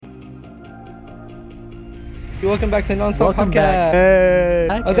Welcome back to the Nonstop Welcome Podcast. back. Hey.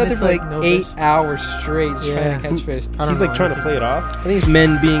 I was out there for like no 8 fish. hours straight just trying to catch fish. He's like trying to play it off. I think it's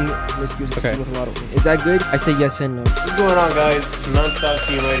men being promiscuous Okay. with a lot of women. Is that good? I say yes and no. What's going on, guys? Non-stop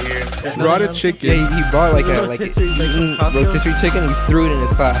team right here. Brought a chicken. Yeah, he brought like a Rotisserie, like eaten from Costco? rotisserie chicken. He threw it in his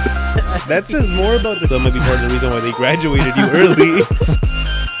class. That says more about the... That might be part of the reason why they graduated you early.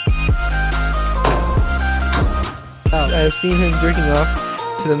 I've seen him jerking off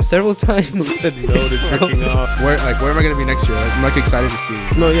to them several times. Said no to jerking off. Where am I gonna be next year? I'm like excited to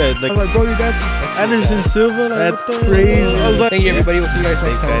see. No, yeah, like... I'm like, bro, you got Anderson Silva? Like, that's crazy. I was like... Thank you, everybody. We'll see you guys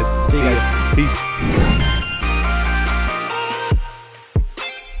next Thanks, time. guys. See you guys. Peace.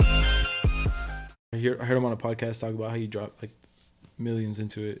 I heard him on a podcast talk about how he dropped like millions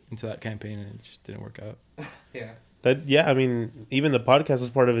into that campaign and it just didn't work out. Yeah. I mean, even the podcast was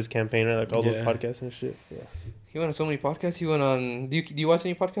part of his campaign, right? Like all those Yeah. podcasts and shit. Yeah. He went on so many podcasts. He went on. Do you watch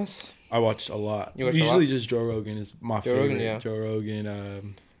any podcasts? I watched a lot. You watched a Usually lot? just Joe Rogan is my Joe favorite. Rogan, yeah. Joe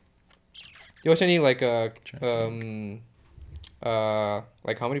Rogan. You watch any like comedy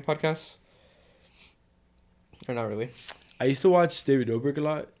podcasts? Or not really? I used to watch David Dobrik a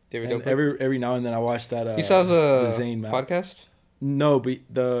lot. David And Dobrik. every now and then I watch that. You saw the the Zane map. podcast? No, but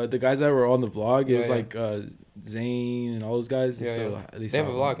the guys that were on the vlog, it Yeah, was yeah. like Zane and all those guys. Yeah, so yeah. at least They have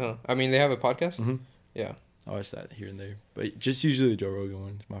a vlog, huh? I mean, they have a podcast. Mm-hmm. Yeah. I watch that here and there, but just usually the Joe Rogan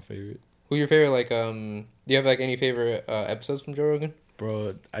one is my favorite. Who's your favorite? Like, do you have like any favorite episodes from Joe Rogan?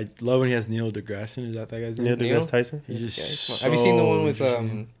 Bro, I love when he has Neil deGrasse. Is that guy's name? Neil Neil? deGrasse Tyson? He's just Yeah, he's smart. so Have you seen the one with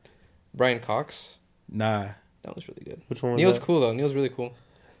interesting. Brian Cox? Nah. That was really good. Which one was Neil's that? cool though. Neil's really cool.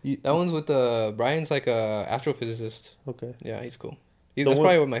 That one's with Brian's like a astrophysicist. Okay. Yeah, he's cool. The That's one-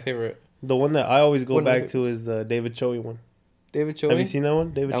 probably my favorite. The one that I always go One of my back to is the David Choey one. David Choey. Have you seen that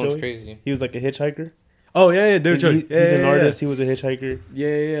one? David That Choey? one's crazy. He was like a hitchhiker. Oh yeah, David Choey. He's an artist. He was a hitchhiker.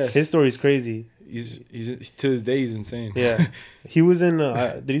 Yeah. His story's crazy. He's to this day he's insane. Yeah. He was in...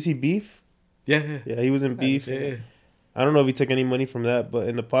 did you see Beef? Yeah. Yeah, he was in Beef. Yeah. I don't know if he took any money from that, but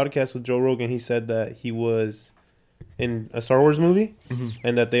in the podcast with Joe Rogan, he said that he was in a Star Wars movie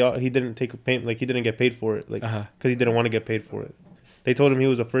and that he didn't take a pay, like he didn't get paid for it, like because he didn't want to get paid for it. They told him he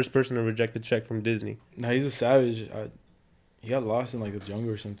was the first person to reject a check from Disney. Nah, he's a savage. He got lost in like the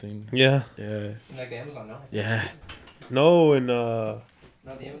jungle or something. Yeah. Yeah. Like the Amazon, no? Yeah. No, and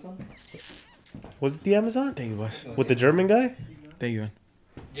Not the Amazon? was it the Amazon Thank you, boss. with the German guy? Thank you, man.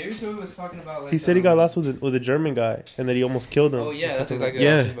 Gary Choey was talking about like. He said he got lost with a German guy and that he almost killed him. Oh yeah, that's exactly Yeah.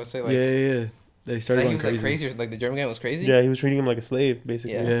 what I was about to say. Like, Yeah. That he started like he going was crazy. like crazy. Or, like the German guy was crazy. Yeah, he was treating him like a slave,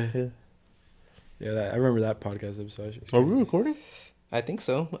 basically. Yeah. Yeah, I remember that podcast episode. Are we recording? I think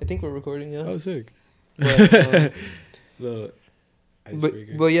so. I think we're recording. Yeah. Oh, sick. But,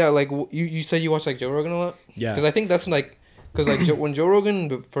 The but yeah, like you said you watch like Joe Rogan a lot. yeah. Because I think that's like when Joe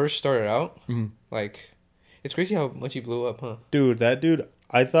Rogan first started out, Mhm. like it's crazy how much he blew up, huh? Dude, that dude,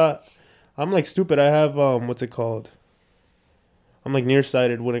 I thought, I'm like stupid. I have, what's it called? I'm like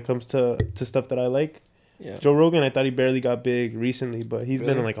nearsighted when it comes to stuff that I like. Yeah. Joe Rogan, I thought he barely got big recently, but he's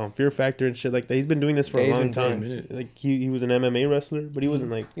Really? been like on Fear Factor and shit like that. He's been doing this for Yeah, a he's long been for a time. minute. Like he was an MMA wrestler, but he wasn't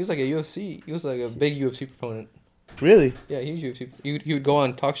like, He was like a UFC. He was like a big UFC proponent. really? Yeah, he was UFC. He would go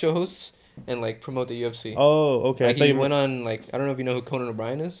on talk show hosts and like promote the UFC. Oh, okay. Like I thought he you went meant, on like I don't know if you know who Conan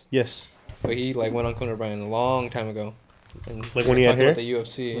O'Brien is, yes. but he like went on Conan O'Brien a long time ago. And Like when he had talked hair? about the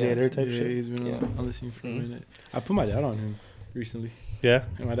UFC. When he had hair type yeah, shit. he's been Yeah. on the scene for Mhm. a minute. I put my dad on him recently. Yeah.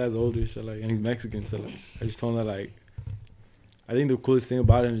 And my dad's older, so like, and he's Mexican, so like, I just told him that like, I think the coolest thing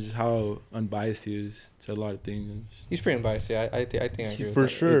about him is just how unbiased he is to a lot of things. And just, He's pretty unbiased. Yeah, I think I agree with For that.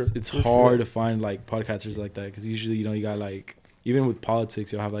 sure. It's For hard sure. to find like podcasters like that because usually you got like even with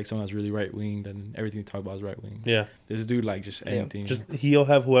politics you'll have like someone that's really right winged and everything they talk about is right wing. Yeah. This dude like just anything. Just he'll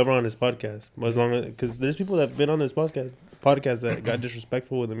have whoever on his podcast, as long as because there's people that've been on this podcast that got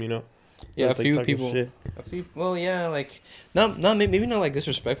disrespectful with him, you know. Yeah, a Like, few talking people. shit. A few. Well, yeah, like not maybe not like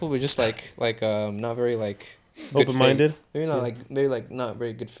disrespectful, but just like not very like good Open-minded? faith. Maybe not Yeah. like maybe like not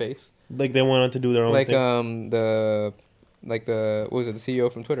very good faith. Like they went on to do their own Like thing. the what was it, the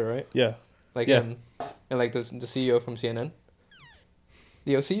CEO from Twitter, right? Yeah. Like Yeah. and like the CEO from CNN.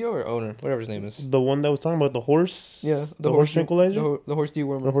 The CEO or owner, whatever his name is. The one that was talking about the horse. Yeah, The horse tranquilizer. the horse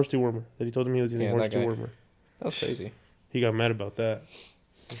dewormer. The horse dewormer. That he told him he was using Yeah, horse that guy. dewormer. That was crazy. He got mad about that.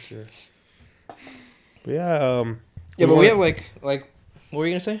 For sure. But yeah, Yeah, but we want- have like what were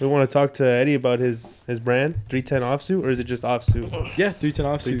you gonna say? we want to talk to Eddie about his brand 310 offsuit, or is it just offsuit? yeah, 310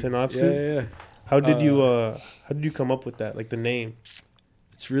 offsuit. 310 offsuit? Yeah. How did you come up with that? Like the name?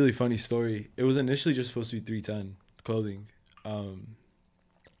 It's a really funny story. It was initially just supposed to be 310 clothing.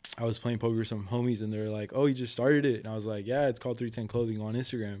 I was playing poker with some homies and they were like, "Oh, you just started it?" And I was like, "Yeah, it's called 310 Clothing on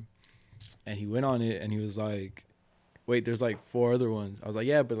Instagram." and he went on it, and he was like, "Wait, there's like 4 other ones." I was like,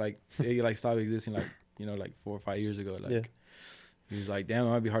 "Yeah, but like they like stopped existing like like 4 or 5 years ago." Like he was like, "Damn, it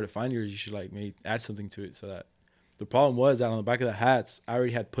might be hard to find yours. You should like maybe add something to it." So that the problem was that on the back of the hats, I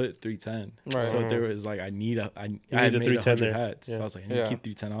already had put 310. Right. So there was like I had made 310 100 hats. Yeah. So I was like, I need to keep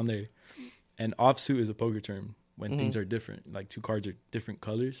 310 on there. And offsuit is a poker term when things are different. Like 2 cards are different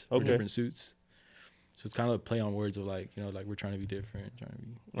colors or different suits. So it's kind of a play on words of like, like we're trying to be different, trying to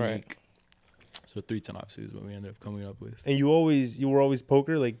be unique. So 310 offsuit is what we ended up coming up with. And you were always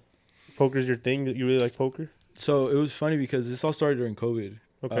poker? Like poker's your thing? You really like poker? So it was funny because this all started during COVID.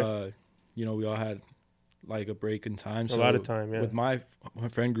 Okay. We all had like a break in time. A lot of time, yeah. With my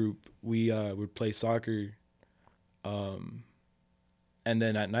friend group, we would play soccer. And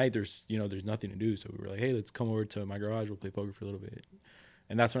then at night there's nothing to do. So we were like, hey, let's come over to my garage. We'll play poker for a little bit.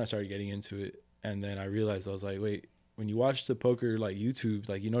 And that's when I started getting into it. And then I realized, I was like, wait, when you watch the poker, like YouTube,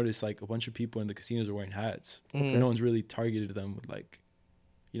 like you notice like a bunch of people in the casinos are wearing hats. No one's really targeted them with like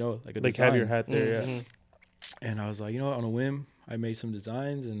like a like design. have your hat there, yeah. And I was like, on a whim, I made some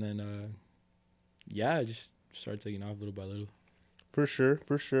designs, and then I just started taking off little by little. For sure.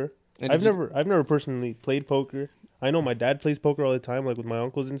 And I've never personally played poker. I know my dad plays poker all the time, like with my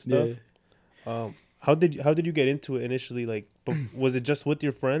uncles and stuff. Yeah. How did you get into it initially? Like, was it just with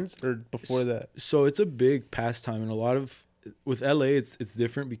your friends or before that? So it's a big pastime, and with LA, it's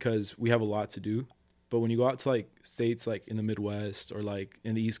different because we have a lot to do. But when you go out to like states like in the Midwest or like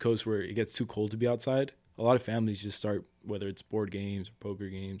in the East Coast where it gets too cold to be outside, a lot of families just start, whether it's board games or poker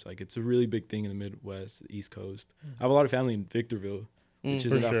games. Like it's a really big thing in the Midwest, the East Coast. I have a lot of family in Victorville, which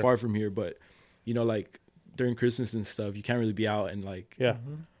isn't that far from here. But like during Christmas and stuff, you can't really be out and like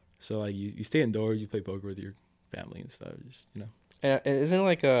So like you stay indoors, you play poker with your family and stuff. Just Isn't it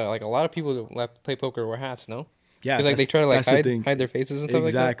like a lot of people that play poker wear hats? No. Yeah, because like they try to like hide their faces and stuff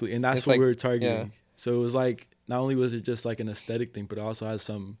like that. Exactly, and that's it's what like, we were targeting. Yeah. So it was like not only was it just like an aesthetic thing, but it also has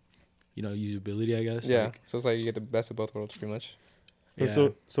some, usability, I guess. Yeah. Like, so it's like you get the best of both worlds, pretty much. Yeah.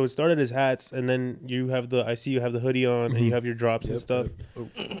 So it started as hats, and then you have the hoodie on, and you have your drops and stuff.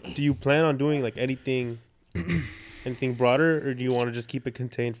 Do you plan on doing like anything broader, or do you want to just keep it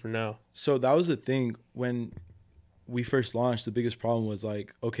contained for now? So that was the thing when we first launched. The biggest problem was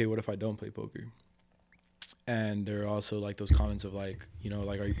like, okay, what if I don't play poker? And there are also like those comments of like,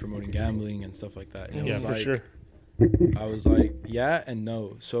 like, are you promoting gambling and stuff like that? And it was for like, sure. I was like, yeah and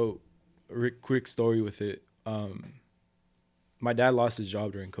no. So a quick story with it. My dad lost his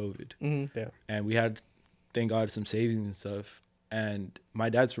job during COVID. Yeah. And we had, thank God, some savings and stuff. And my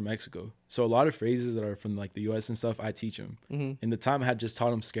dad's from Mexico. So a lot of phrases that are from like the US and stuff, I teach him. In the time I had just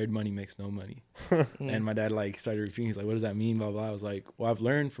taught him scared money makes no money. And my dad like started repeating, he's like, what does that mean? Blah, blah. I was like, well, I've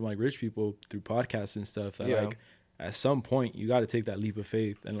learned from like rich people through podcasts and stuff that like at some point you got to take that leap of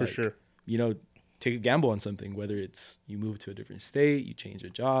faith and for sure, take a gamble on something, whether it's you move to a different state, you change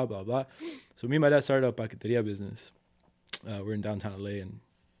your job, blah, blah. So me and my dad started a paqueteria business. We're in downtown LA, and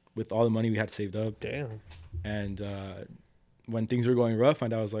with all the money we had saved up. Damn. And when things were going rough, my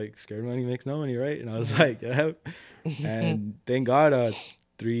dad was like, scared money makes no money, right? And I was like, yeah. And thank God,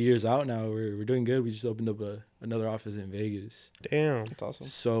 3 years out now, we're doing good. We just opened up another office in Vegas. Damn. That's awesome.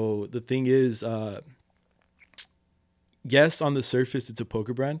 So the thing is, yes, on the surface, it's a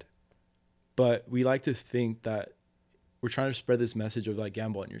poker brand, but we like to think that we're trying to spread this message of like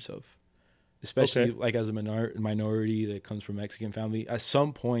gamble on yourself, especially like as a minority that comes from Mexican family. At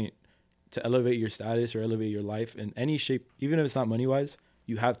some point, to elevate your status or elevate your life in any shape, even if it's not money wise,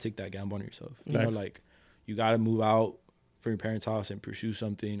 you have to take that gamble on yourself. Like you got to move out from your parents' house and pursue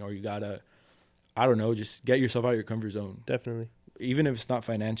something, or you got to, I don't know, just get yourself out of your comfort zone. Definitely. Even if it's not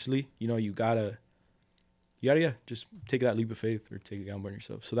financially, you gotta just take that leap of faith or take a gamble on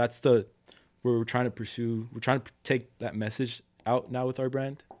yourself. So that's where we're trying to pursue. We're trying to take that message out now with our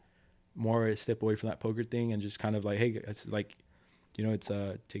brand, more a step away from that poker thing and just kind of like, hey, it's like, it's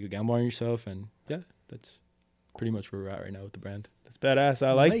take a gamble on yourself. And yeah, that's pretty much where we're at right now with the brand. That's badass.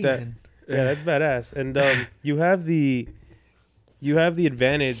 I like that. Yeah, that's badass. And you have the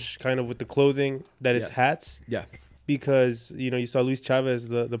advantage kind of with the clothing that it's hats. Yeah. Because, you saw Luis Chavez,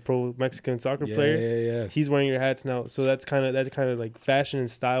 the pro Mexican soccer player. Yeah. He's wearing your hats now. So that's kind of like fashion and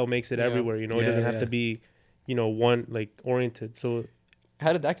style makes it everywhere. It doesn't have to be, one like oriented. So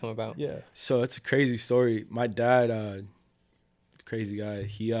how did that come about? Yeah. So it's a crazy story. My dad, crazy guy.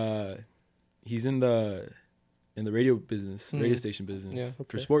 He's in the radio business, radio station business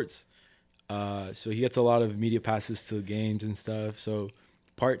for sports. So he gets a lot of media passes to games and stuff. So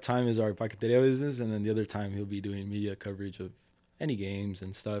part-time is our paqueteria business, and then the other time he'll be doing media coverage of any games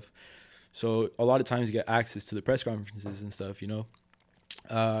and stuff. So a lot of times you get access to the press conferences and stuff,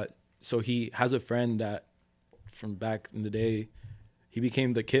 so he has a friend that from back in the day, he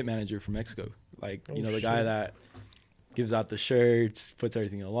became the kit manager for Mexico. Like, the guy that gives out the shirts, puts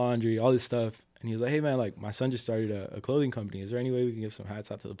everything in the laundry, all this stuff. And he was like, hey, man, like, my son just started a clothing company. Is there any way we can give some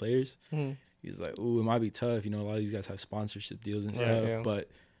hats out to the players? Mm-hmm. He was like, ooh, it might be tough. A lot of these guys have sponsorship deals and stuff. Yeah. But,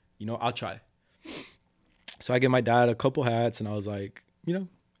 I'll try. So I gave my dad a couple hats, and I was like, if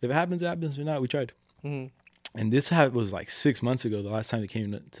it happens, it happens. If not, we tried. Mm-hmm. And this hat was like 6 months ago, the last time they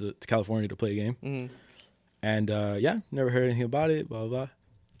came to California to play a game. Mm-hmm. And, never heard anything about it, blah, blah, blah.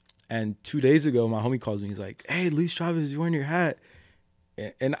 And 2 days ago, my homie calls me. He's like, hey, Luis Chavez, you're wearing your hat.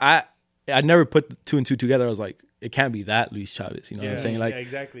 And I never put the two and two together. I was like, it can't be that Luis Chavez. You know what I'm saying? Like, yeah,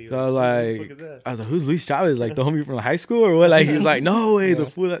 exactly. So I was like, who's Luis Chavez? Like the homie from high school or what? Like, he was like, no way, the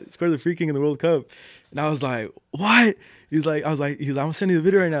fool that scored the free kick in the World Cup. And I was like, what? He was like, I'm gonna send you the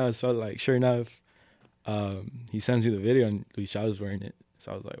video right now. So like, sure enough, he sends me the video and Luis Chavez wearing it.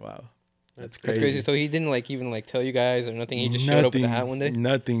 So I was like, wow. That's crazy. So he didn't like even like tell you guys or nothing. He just showed up with the hat one day.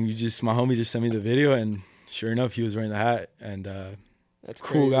 Nothing. My homie just sent me the video, and sure enough, he was wearing the hat. And that's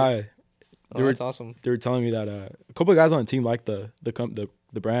cool crazy. guy. That's awesome. They were telling me that a couple of guys on the team liked the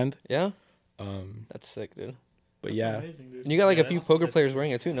brand. Yeah. That's sick, dude. But That's amazing, dude. And you got like a few poker players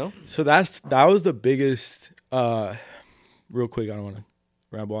wearing it too, no? So that was the biggest. Real quick, I don't want to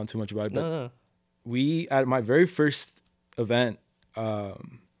ramble on too much about it. But No. we at my very first event.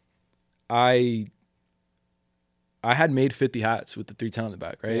 I had made 50 hats with the 310 on the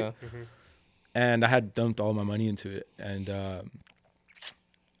back, right? Yeah. Mm-hmm. And I had dumped all my money into it. And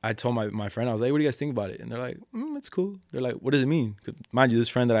I told my friend, I was like, hey, what do you guys think about it? And they're like, it's cool. They're like, what does it mean? 'Cause mind you, this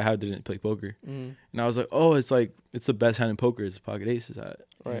friend that I had didn't play poker. Mm. And I was like, oh, it's the best hand in poker. It's a pocket aces hat.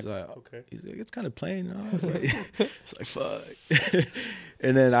 Right. He's like, Okay. He's like, it's kind of plain. You know? I was like, it's like, fuck.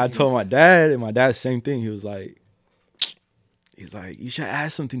 And then I told my dad, and my dad, same thing. He's like, you should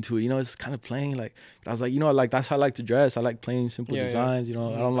add something to it. It's kind of plain. Like, I was like, like that's how I like to dress. I like plain, simple designs. I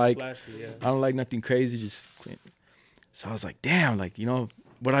don't like, Flashy, I don't like nothing crazy. Just clean. So I was like, damn, like,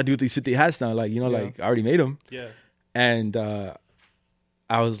 what do I do with these 50 hats now? Like, like I already made them. Yeah. And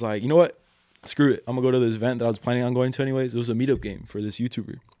I was like, you know what? Screw it. I'm gonna go to this event that I was planning on going to anyways. It was a meetup game for this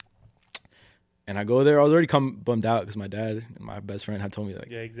YouTuber. And I go there. I was already bummed out because my dad and my best friend had told me,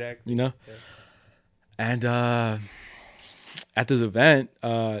 like, Yeah, exactly. Yeah. And at this event,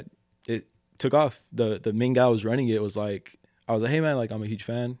 it took off. The main guy who was running it was like, I was like, hey man, like, I'm a huge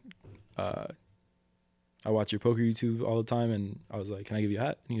fan. I watch your poker YouTube all the time, and I was like, can I give you a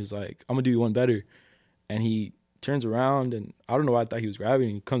hat? And he was like, I'm gonna do you one better. And he turns around, and I don't know why I thought he was grabbing.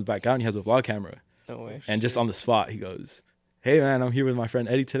 He comes back out, and he has a vlog camera. No way. And just on the spot, he goes, hey man, I'm here with my friend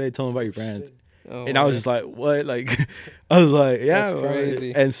Eddie today. Tell him about your brand. Oh, And I was just like, what? Like, I was like, yeah. That's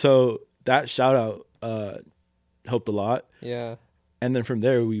crazy. And so that shout out helped a lot. Yeah. And then from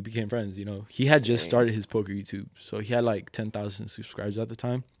there, we became friends. He had just started his poker YouTube. So he had like 10,000 subscribers at the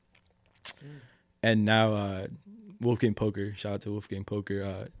time. And now Wolfgang Poker, shout out to Wolfgang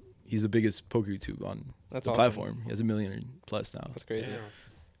Poker. He's the biggest poker YouTube on That's the awesome. platform. He has 1 million plus now. That's crazy. Yeah.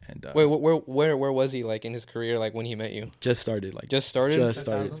 And Wait, where was he like in his career? Like when he met you? just started. Like Just started. just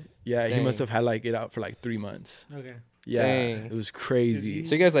started. 10,000? Yeah, he Dang. must have had like it out for like 3 months. Okay. Yeah, Dang. it was crazy.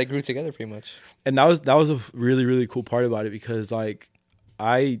 So you guys like grew together pretty much. And that was a really, really cool part about it because like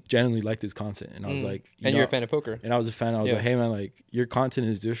I genuinely liked his content, and I was like, And you're a fan of poker. And I was a fan. I was Yeah. like, hey man, like your content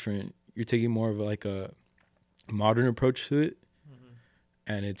is different. You're taking more of like a modern approach to it,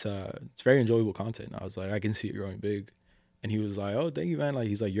 and it's very enjoyable content. And I was like, I can see it growing big. And he was like, oh, thank you, man. Like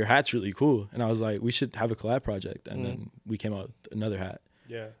he's like, your hat's really cool. And I was like, we should have a collab project. And then we came out with another hat.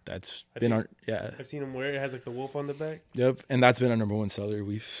 Yeah. That's I been think- our I've seen him wear it. It has like the wolf on the back. Yep. And that's been our number one seller.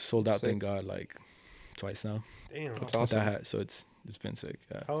 We've sold out, Sick. thank God, like twice now Damn. That's with awesome. that hat. So it's been sick.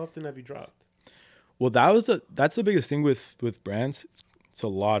 Yeah. How often have you dropped? Well, that's the biggest thing with brands. It's a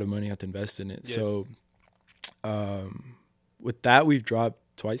lot of money you have to invest in it. Yes. So, with that, we've dropped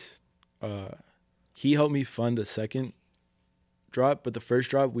twice. He helped me fund the second drop, but the first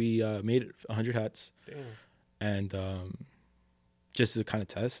drop we made 100 hats, Damn. and just to kind of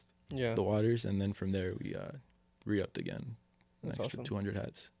test Yeah. the waters, and then from there we re-upped again, an That's extra awesome. 200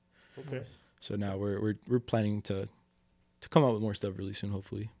 hats. Okay. So now we're planning to come out with more stuff really soon,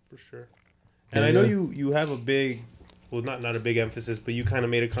 hopefully. For sure. And I Yeah. know you have a big, well, not a big emphasis, but you kind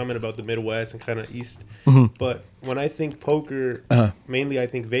of made a comment about the Midwest and kind of East. Mhm. But when I think poker, Uh-huh. mainly I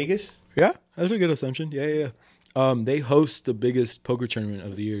think Vegas. Yeah, that's a good assumption. Yeah. They host the biggest poker tournament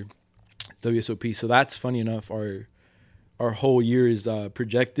of the year, WSOP. So that's funny enough. Our whole year is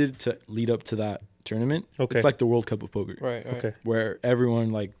projected to lead up to that tournament. Okay. It's like the World Cup of poker, Right. Okay. where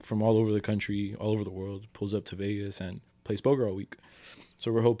everyone like from all over the country, all over the world pulls up to Vegas, and plays poker all week.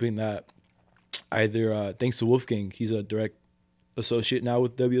 So we're hoping that either thanks to Wolfgang, he's a direct associate now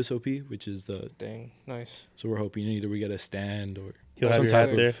with WSOP, which is the Dang, nice. So we're hoping either we get a stand or He'll That's have your some hat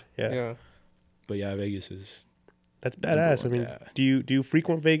type there. of- Yeah. Yeah. But yeah, Vegas is That's badass. I mean, Yeah. do you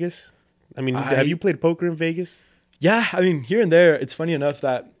frequent Vegas? I mean, I- have you played poker in Vegas? Yeah, I mean, here and there. It's funny enough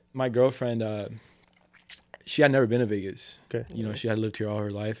that my girlfriend, she had never been to Vegas. Okay. You know, she had lived here all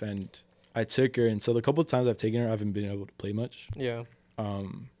her life, and I took her. And so the couple of times I've taken her, I haven't been able to play much. Yeah.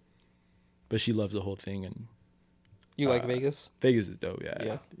 But she loves the whole thing, and You like Vegas? Vegas is dope. Yeah.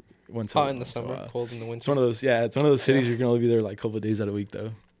 Yeah. Once Hot in the once a summer, while. cold in the winter. It's one of those. Yeah, it's one of those cities you can only be there like a couple of days out of the week,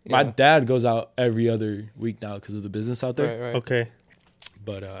 though. My Yeah. dad goes out every other week now because of the business out there. Right, right. Okay.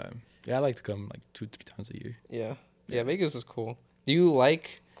 But yeah, I like to come like 2-3 times a year. Yeah. Yeah, Vegas is cool. Do you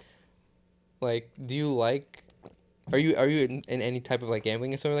like are you in any type of like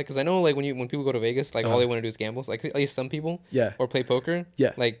gambling and stuff like that? Because I know like when people go to Vegas, like all they want to do is gamble. Like at least some people, Yeah. or play poker.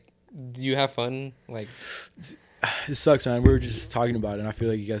 Yeah. Like, do you have fun? Like, It sucks, man. We were just talking about it, and I feel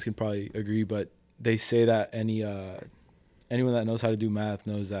like you guys can probably agree, but they say that anyone that knows how to do math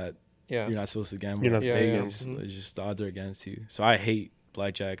knows that yeah, you're not supposed to gamble. You're not in supposed to Vegas. gamble. Mhm. It's just the odds are against you. So I hate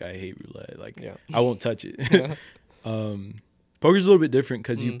blackjack. I hate roulette. Like yeah, I won't touch it. yeah, Poker's a little bit different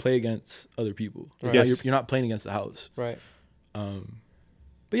because you Mm. play against other people. It's Right. not, Yes. you're not playing against the house. right.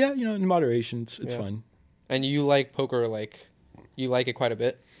 But yeah, you know, in moderation, it's Yeah. fun. And you like poker, like you like it quite a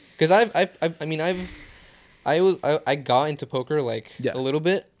bit. Because I got into poker like Yeah. a little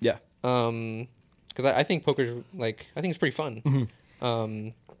bit. Yeah. Because I think poker's like I think it's pretty fun.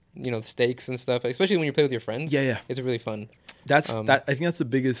 Mhm. You know, the stakes and stuff, especially when you play with your friends. Yeah, yeah. It's really fun. That's Um, that. I think that's the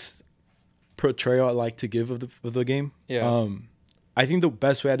biggest portrayal I like to give of the game. Yeah. I think the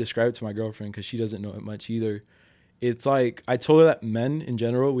best way I describe it to my girlfriend, because she doesn't know it much either. It's like I told her that men in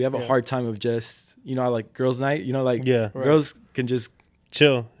general, we have a Yeah. hard time of just, you know, like girls' night. You know, like Yeah. Right. girls can just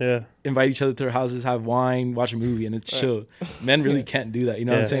Chill. Yeah. invite each other to their houses, have wine, watch a movie, and it's Right. chill. Men really can't do that. You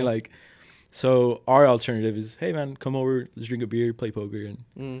know what I'm Yeah. saying? Like, so our alternative is, hey man, come over, let's drink a beer, play poker, and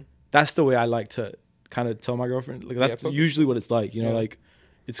Mm. that's the way I like to kind of tell my girlfriend. Like that's poker. usually what it's like. You know, Yeah. like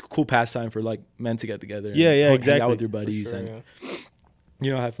it's a cool pastime for like men to get together. And Yeah, yeah, hang exactly. out with your For buddies sure, and yeah. you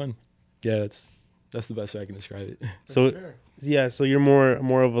know have fun. Yeah, that's the best way I can describe it. So yeah, so you're more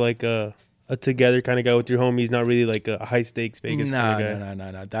of like a together kind of guy with your homies, not really like a high stakes Vegas kind of guy.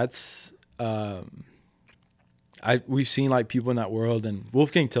 Nah. That's we've seen like people in that world, and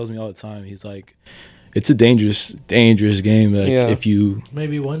Wolfgang tells me all the time. He's like, it's a dangerous game. Like Yeah. if you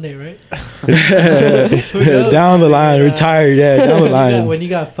Maybe one day, right? down the line, retired, down the line. When you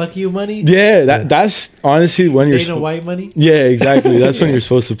got fuck you money, Yeah, that's honestly when you're. Dana White money, Yeah, exactly. That's when you're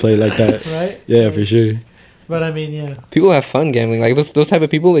supposed to play like that. right? Yeah, for sure. But I mean, yeah. People have fun gambling. Like those type of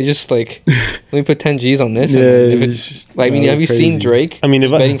people, they just like let me put 10 G's on this. Yeah, and if it's it, like I mean, no, have you crazy. seen Drake? I mean,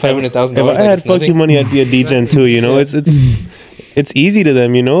 if I betting $500,000, if I had fuck you money, I'd be a DJ too. You know, it's easy to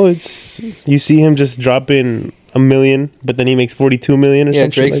them. You know, you see him just dropping $1 million, but then he makes 42 million. Or Yeah,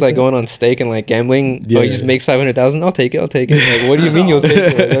 some shit Drake's like that. going on stake and like gambling. Yeah. Oh, he just makes 500,000. I'll take it. Like, what do you mean you'll take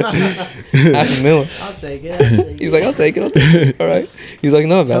it? Like, that's just $500,000. I'll take it. He's like, I'll take it. All right. He's like,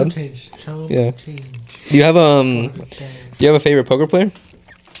 not bad. Yeah. Do you have a favorite poker player?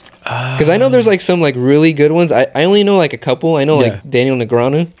 Because I know there's like some like really good ones. I only know like a couple. I know Yeah. like Daniel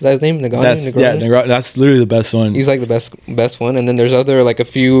Negreanu. Is that his name? Negreanu. That's literally the best one. He's like the best one. And then there's other like a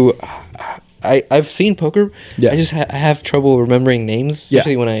few. I've seen poker. Yeah. I just I have trouble remembering names, Yeah.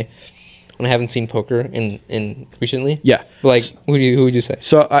 especially when I haven't seen poker in recently. Yeah. But like who would you say?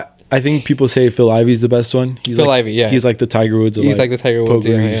 So I think people say Phil Ivey's the best one. He's Phil like, Ivey, yeah. He's like the Tiger Woods of He's like the Tiger Woods.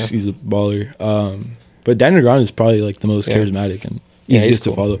 poker. Yeah, He's a baller. But Daniel Negreanu is probably like the most Yeah. charismatic and Yeah, he's easiest to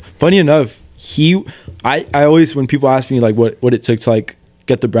cool. follow. Funny enough, I always, when people ask me like what it took to like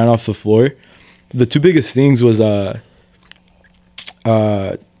get the brand off the floor, the two biggest things was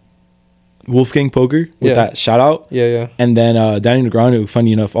Wolfgang Poker with Yeah. that shout out. Yeah. And then Danny Negreanu,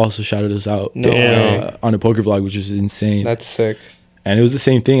 funny enough, also shouted us out No way. on a poker vlog, which was insane. That's sick. And it was the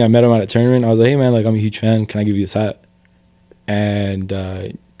same thing. I met him at a tournament. I was like, hey, man, like, I'm a huge fan. Can I give you this hat? And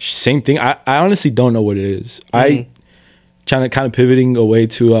same thing. I honestly don't know what it is. I trying to kind of pivoting away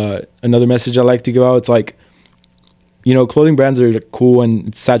to another message I like to give out. It's like, you know, clothing brands are like, cool and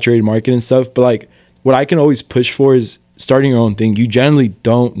it's saturated market and stuff. But like what I can always push for is starting your own thing. You generally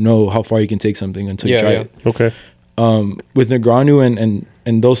don't know how far you can take something until you try it. Okay. With Negreanu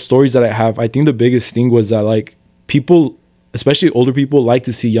and those stories that I have, I think the biggest thing was that like people, especially older people, like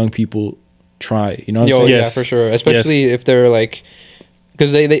to see young people try. You know what I'm saying? Yeah, Yes. for sure. Especially if they're like,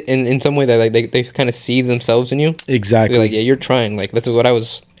 because they in some way that like they kind of see themselves in you. Exactly. They're like, yeah, you're trying. Like that's what I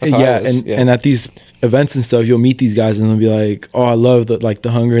was That's how Yeah, I was. and at these events and stuff, you'll meet these guys and they'll be like, "Oh, I love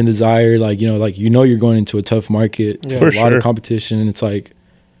the hunger and desire. Like you're going into a tough market, Yeah. a lot of competition." And it's like,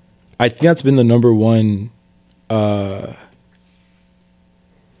 I think that's been the number one,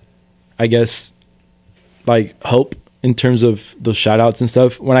 I guess, like help in terms of those shout outs and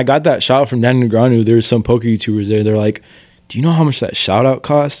stuff. When I got that shout out from Danny Negreanu, there was some poker YouTubers there. They're like, "Do you know how much that shout out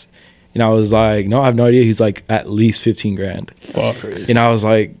costs?" And I was like, "No, I have no idea." He's like, "At least 15 grand. Fuck. And I was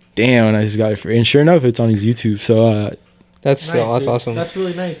like, "Damn!" And I just got it free. And sure enough, it's on his YouTube. So that's Nice, that's dude. awesome. That's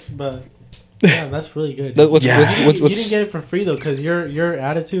really nice, but yeah, that's really good. What's you what's didn't get it for free though, because your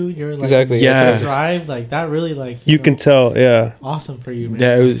attitude, your like exactly Yeah. drive, like that really You can tell, yeah. awesome for you, man.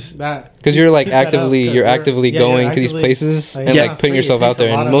 Yeah, it was- that because you're like keep that up, actively 'cause you're actively yeah, going you're to these actively- places like, and it's like not putting free. yourself It out takes a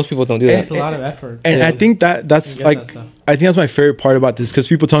there, lot and of- most people don't do It that. takes a lot of effort. and to I think that's get like, that stuff. I think that's my favorite part about this, because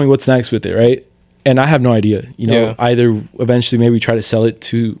people tell me what's next with it, right? And I have no idea. Yeah. Either eventually maybe try to sell it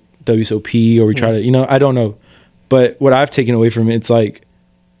to WSOP or we try to, I don't know. But what I've taken away from it, it's like,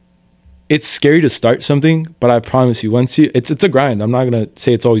 it's scary to start something, but I promise you, once it's a grind. I'm not gonna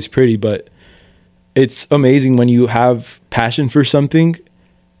say it's always pretty, but it's amazing when you have passion for something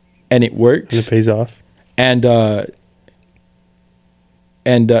and it works. And it pays off. And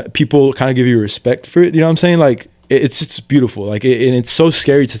people kind of give you respect for it. You know what I'm saying? Like it's just beautiful. Like and it's so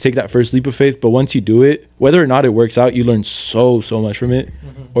scary to take that first leap of faith, but once you do it, whether or not it works out, you learn so much from it,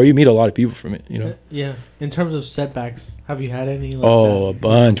 or you meet a lot of people from it. Yeah. In terms of setbacks, have you had any? Like A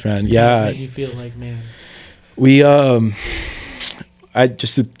bunch, man. Yeah. Made you feel like, man. We I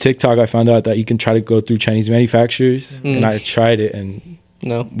just through TikTok I found out that you can try to go through Chinese manufacturers, and I tried it, and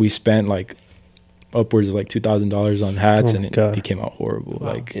No, we spent like upwards of like $2,000 on hats, Oh and my it God. came out horrible.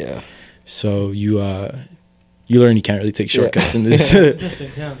 Wow. Like yeah, so you learn you can't really take shortcuts in this.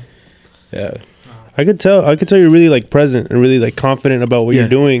 Interesting. Yeah. Yeah. I could tell you're really like present and really like confident about what Yeah. you're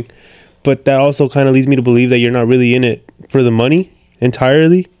doing, but that also kind of leads me to believe that you're not really in it for the money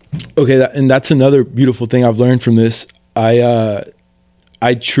entirely. Okay, and that's another beautiful thing I've learned from this.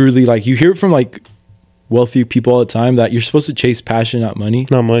 I truly, like, you hear it from like wealthy people all the time that you're supposed to chase passion, not money.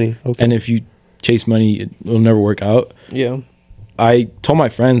 Not money. Okay. And if you chase money, it'll never work out. yeah, I told my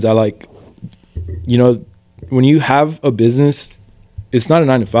friends that, like, when you have a business, it's not a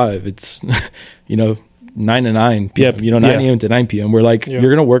 9 to 5. It's 9 to 9 p.m. Yeah, 9 yeah. a.m. to 9 p.m. Where like you're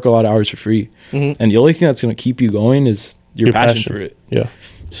gonna work a lot of hours for free, and the only thing that's gonna keep you going is your passion for it. Yeah.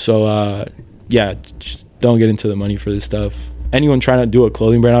 So just don't get into the money for this stuff. Anyone trying to do a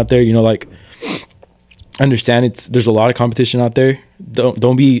clothing brand out there, like, understand there's a lot of competition out there.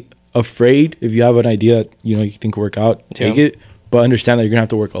 Don't be afraid if you have an idea that you think will work out, take it, but understand that you're gonna have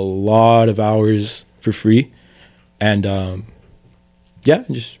to work a lot of hours for free, and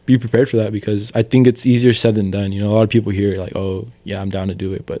just be prepared for that, because I think it's easier said than done. A lot of people hear like, "Oh yeah, I'm down to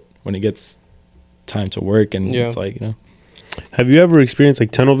do it," but when it gets time to work, and it's like, Have you ever experienced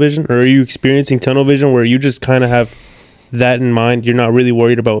like tunnel vision, or are you experiencing tunnel vision where you just kind of have that in mind? You're not really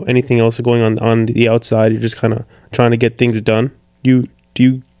worried about anything else going on the outside. You're just kind of trying to get things done. Do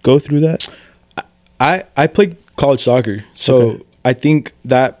you go through that? I played college soccer, so Okay. I think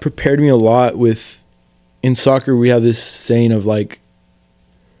that prepared me a lot. In soccer, we have this saying of like,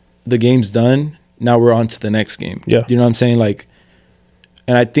 the game's done, now we're on to the next game. Yeah. You know what I'm saying? Like,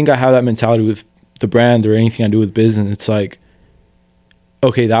 and I think I have that mentality with the brand or anything I do with business. It's like,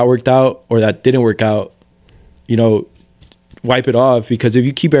 okay, that worked out or that didn't work out, wipe it off, because if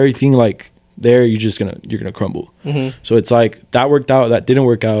you keep everything like there, you're gonna crumble. So it's like, that worked out, that didn't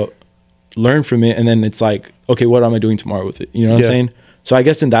work out, learn from it, and then it's like, okay, what am I doing tomorrow with it? You know what I'm saying? So I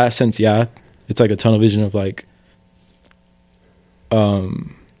guess in that sense, yeah, it's like a tunnel vision of like,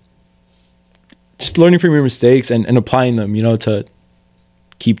 just learning from your mistakes and applying them, to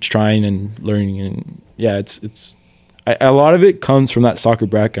keep trying and learning. And yeah, a lot of it comes from that soccer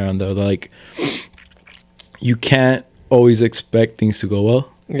background though. Like, you can't always expect things to go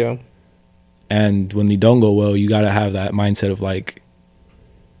well. yeah. And when they don't go well, you got to have that mindset of like,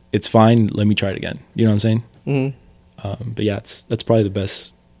 it's fine, let me try it again. You know what I'm saying? But yeah, that's probably the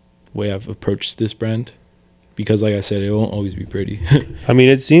best way I've approached this brand, because like I said, it won't always be pretty. I mean,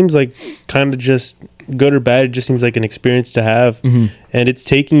 it seems like kind of just good or bad. It just seems like an experience to have, and it's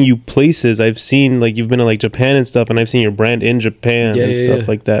taking you places. I've seen like you've been to like Japan and stuff, and I've seen your brand in Japan and stuff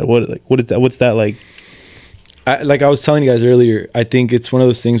like that. What is that? What's that like? Like I was telling you guys earlier, I think it's one of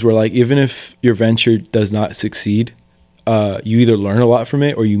those things where like, even if your venture does not succeed, you either learn a lot from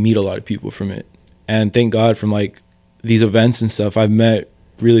it or you meet a lot of people from it. And thank God, from like these events and stuff, I've met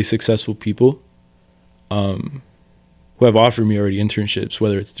really successful people who have offered me already internships,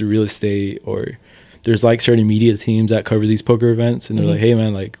 whether it's through real estate or there's like certain media teams that cover these poker events, and they're like, hey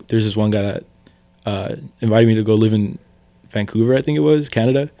man, like there's this one guy that invited me to go live in Vancouver, I think it was,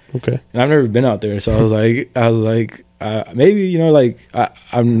 Canada. Okay. And I've never been out there, so I was like maybe, you know, like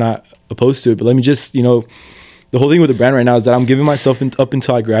I'm not opposed to it, but let me just, you know, the whole thing with the brand right now is that I'm giving myself up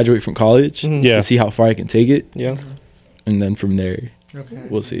until I graduate from college to see how far I can take it. Yeah. And then from there,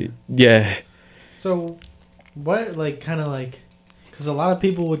 we'll see. Yeah. So, what, like, kind of like, because a lot of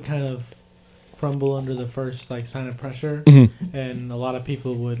people would kind of crumble under the first, like, sign of pressure, and a lot of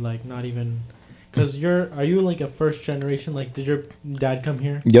people would, like, not even. Because are you like a first generation? Like, did your dad come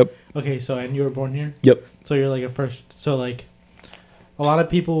here? Yep. Okay, so, and you were born here? Yep. So you're like a first, so like, a lot of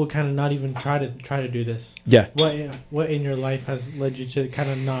people would kind of not even try to do this. Yeah. What in your life has led you to kind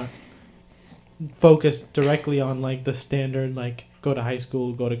of not focus directly on like the standard, like go to high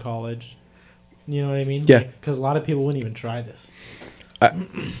school, go to college? You know what I mean? Yeah. Because a lot of people wouldn't even try this.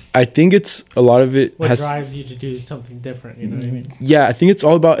 I think it's a lot of it. What drives you to do something different? You know what I mean? Yeah, I think it's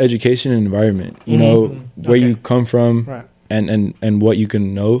all about education and environment. You know, where you come from, right, and what you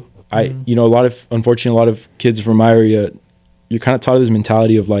can know. You know, unfortunately, a lot of kids from my area, you're kind of taught this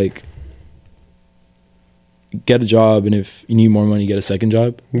mentality of like, get a job, and if you need more money, get a second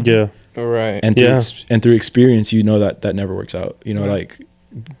job. Yeah. Right. And through experience, you know that never works out. You know, like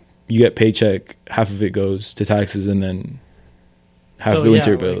you get paycheck, half of it goes to taxes, and then half of it went to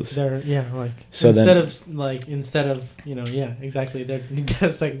your bills. So instead of you know, exactly.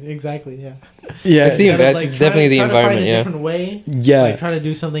 Exactly, yeah. Yeah, it's it's definitely the environment. To find a different way. Yeah. Like try to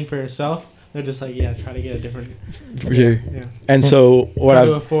do something for yourself. They're just like, try to get a different. For sure. Yeah. And so what try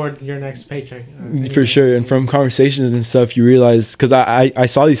to afford your next paycheck. For sure. And from conversations and stuff, you realize, because I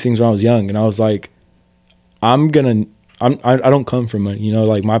saw these things when I was young, and I was like, I don't come from money. You know,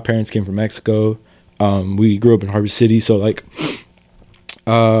 like my parents came from Mexico. We grew up in Harbor City, so like.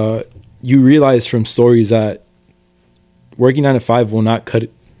 You realize from stories that working 9 to 5 will not cut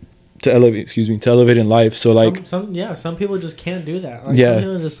it to elevate in life. So like some people just can't do that. Like, some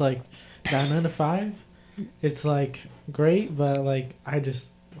people just like that 9 to 5. It's like great, but like I just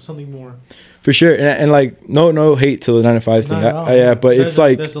something more. For sure, and like no hate to the 9 to 5 thing. But it's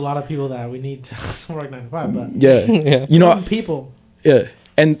like there's a lot of people that we need to work 9 to 5. But yeah, you know, people. Yeah.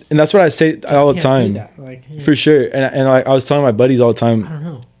 And that's what I say all the time. For sure. And I was telling my buddies all the time. I don't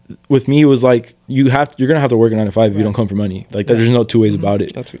know. With me, it was like you're gonna have to work a 9 to 5 if you don't come for money. Like there's no two ways about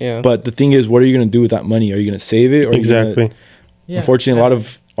it. But the thing is, what are you gonna do with that money? Are you gonna save it? Or unfortunately, a lot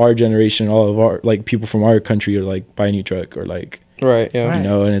of our generation, all of our like people from our country are like buy a new truck or like you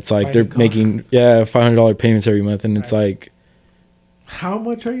know, and it's like they're making $500 payments every month, and it's like, how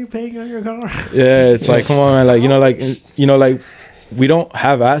much are you paying on your car? Yeah, it's like, come on, man. Like we don't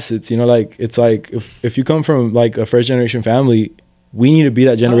have assets, you know, like it's like if you come from like a first generation family, we need to be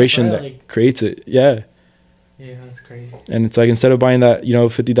that generation that creates it. Yeah, that's crazy. And it's like, instead of buying that, you know,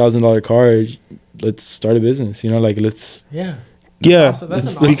 $50,000 car, let's start a business, you know, like let's that's an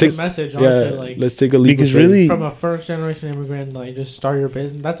awesome message, honestly. Like, let's take a leap because really from a first generation immigrant, like just start your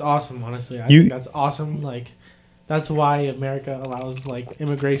business. That's awesome, honestly. I think that's awesome. Like that's why America allows like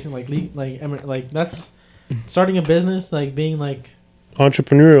immigration, like that's starting a business, like being like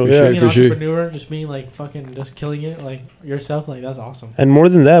entrepreneurial, entrepreneur, just being like fucking just killing it like yourself, like that's awesome. And more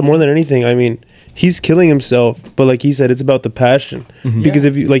than anything, I mean, he's killing himself, but like he said, it's about the passion. Because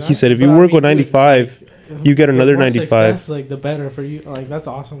if you, like he said, if you work with 95, you get another 95. Success, like the better for you. Like that's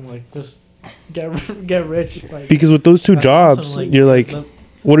awesome. Like just get rich. Like, because with those two jobs, awesome. Like, you're like,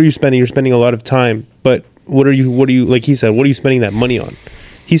 what are you spending? You're spending a lot of time, but what are you like he said, what are you spending that money on?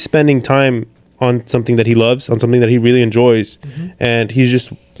 He's spending time on something that he loves, on something that he really enjoys, and he's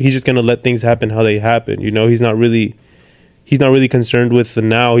just gonna let things happen how they happen. You know, he's not really concerned with the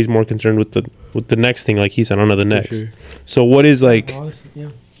now. He's more concerned with the next thing, like he said, on to the next. Sure. So what is like?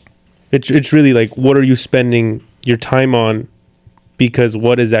 It's really like, what are you spending your time on? Because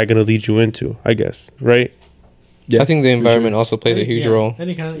what is that gonna lead you into? I guess, right? Yeah, I think the environment also plays a huge role.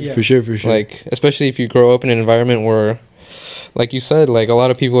 Any kind of, For sure. Like, especially if you grow up in an environment where, like you said, like a lot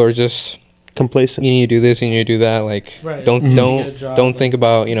of people are just complacent. You need to do this, you need to do that. Like, don't think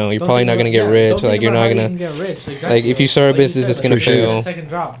about, you know, you're probably not gonna get rich. Like, you're not gonna get rich. Exactly. Like, if you start a business, it's gonna fail. A second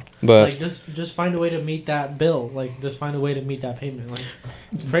job, but like, just find a way to meet that bill. Like, just find a way to meet that payment. Like,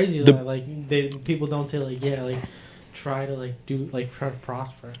 it's crazy that like people don't say like try to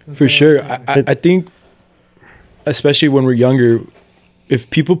prosper. For sure, I think, especially when we're younger, if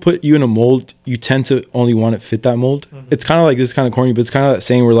people put you in a mold, you tend to only want to fit that mold. It's kind of like, this kind of corny, but it's kind of that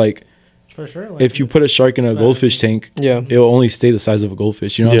saying where like, for sure, like, if you put a shark in a goldfish tank, it'll only stay the size of a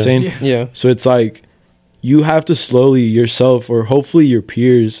goldfish. You know what I'm saying? Yeah. So it's like, you have to slowly yourself, or hopefully your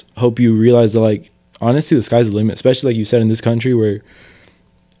peers, help you realize that like, honestly the sky's the limit, especially like you said in this country where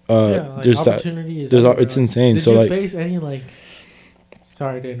there's opportunity it's insane. Did so you like face any like?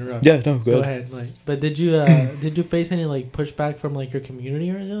 Sorry to interrupt. Yeah, no, go ahead. Like, but did you face any like pushback from like your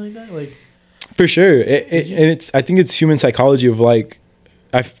community or anything like that? Like, for sure, I think it's human psychology of like,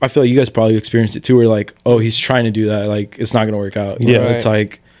 I feel like you guys probably experienced it too, where like, oh, he's trying to do that, like it's not gonna work out. You know, it's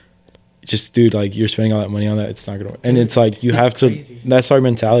like, just dude, like you're spending all that money on that, it's not gonna work. And it's like you have to. That's our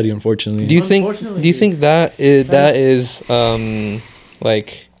mentality, unfortunately. Do you think that is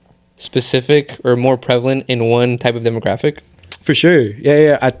like specific or more prevalent in one type of demographic? For sure.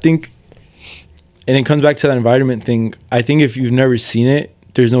 Yeah. I think, and it comes back to that environment thing. I think if you've never seen it,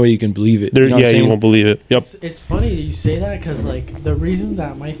 there's no way you can believe it. You won't believe it. Yep. It's funny that you say that because like the reason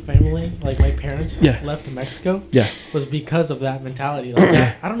that my family, like my parents, left Mexico, was because of that mentality. Like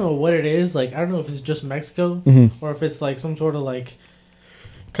that, I don't know what it is. Like I don't know if it's just Mexico or if it's like some sort of like,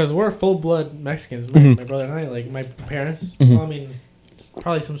 because we're full blood Mexicans. My brother and I, like my parents. Well, I mean,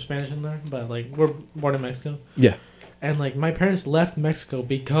 probably some Spanish in there, but like we're born in Mexico. Yeah. And like my parents left Mexico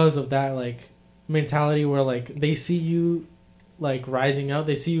because of that like mentality where like they see you like rising up,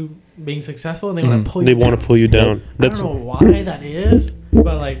 they see you being successful, and they want to pull you. They want to pull you down. I don't know why that is,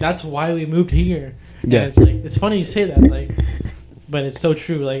 but like that's why we moved here. Yeah, and it's like it's funny you say that, like, but it's so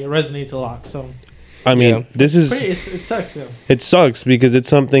true. Like it resonates a lot. So, I mean, this is it sucks. Yeah. It sucks because it's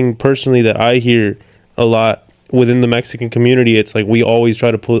something personally that I hear a lot within the Mexican community. It's like we always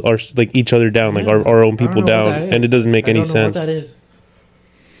try to pull each other down, like our own people down, and it doesn't make any sense. What that is.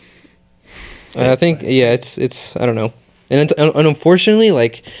 I think it's I don't know, and unfortunately,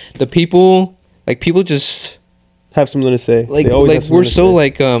 like the people just have something to say. Like we're so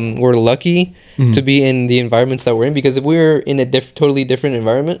like we're lucky to be in the environments that we're in, because if we were in a totally different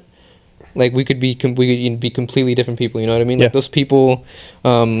environment, like we could be completely different people. You know what I mean? Like those people,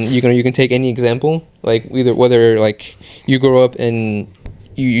 you can take any example, like whether like you grow up and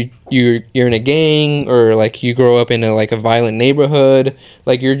you're in a gang, or like you grow up in a violent neighborhood,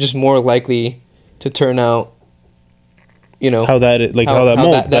 like you're just more likely to turn out, how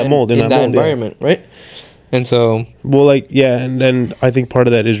that mold in that environment, right? And so, and then I think part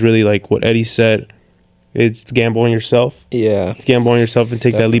of that is really like what Eddie said. It's gamble on yourself. Yeah, it's gamble on yourself and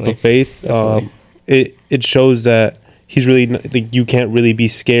take that leap of faith. It shows that he's really like, you can't really be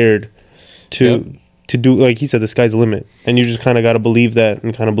scared to do, like he said, the sky's the limit, and you just kind of got to believe that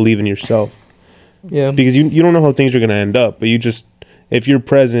and kind of believe in yourself. Yeah, because you don't know how things are gonna end up, but you just, if you're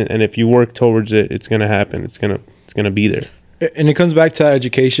present and if you work towards it, it's gonna happen. It's gonna be there. And it comes back to that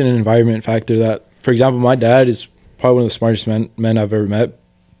education and environment factor. That, for example, my dad is probably one of the smartest men I've ever met.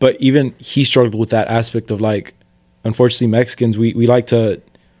 But even he struggled with that aspect of like, unfortunately, Mexicans, we like to,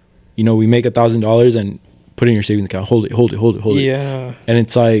 we make $1,000 and put it in your savings account. Hold it. Yeah. And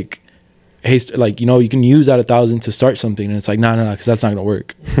it's like, hey, like, you can use that 1,000 to start something. And it's like, no, because that's not going to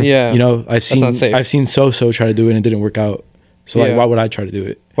work. Yeah. I've seen So try to do it and it didn't work out. So like, why would I try to do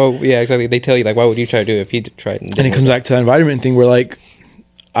it? Well, yeah, exactly. They tell you like, why would you try to do it if he tried? And it comes back to that environment thing where like,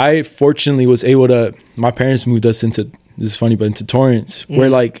 I fortunately was able to, my parents moved us into, this is funny, but into Torrance, where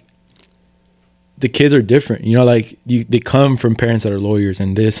like the kids are different, like they come from parents that are lawyers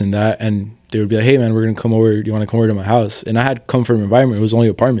and this and that, and they would be like, hey man, we're gonna come over, do you want to come over to my house? And I had come from an environment, it was only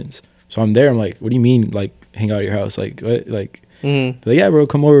apartments, so I'm there, I'm like, what do you mean like hang out at your house, like what, like they're like, yeah bro,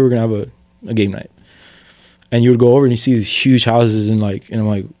 come over, we're gonna have a game night. And you would go over and you see these huge houses and I'm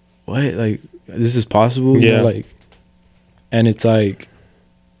like, what, like this is possible? Like, and it's like,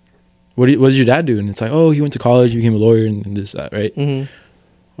 what did your dad do? And it's like, oh, he went to college, he became a lawyer, and this, that, right?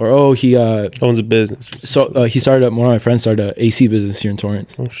 Or, oh, he owns a business. So he started up, one of my friends started an AC business here in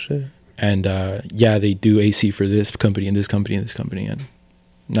Torrance. Oh, shit. And they do AC for this company and this company and this company, and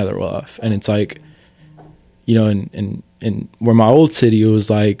now they're well off. And it's like, and where my old city, it was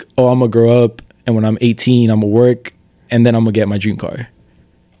like, oh, I'm going to grow up, and when I'm 18, I'm going to work, and then I'm going to get my dream car.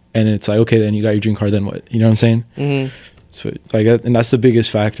 And it's like, okay, then you got your dream car, then what? You know what I'm saying? So like, and that's the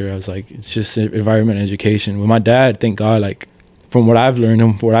biggest factor. I was like, it's just environment and education. With my dad, thank God, like from what I've learned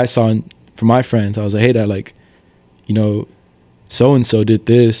and what I saw from my friends, I was like, hey dad, like, so and so did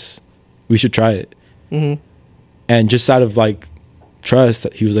this, we should try it. And just out of like trust,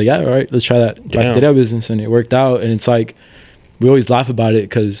 he was like, yeah, all right, let's try that. I did that business and it worked out. And it's like, we always laugh about it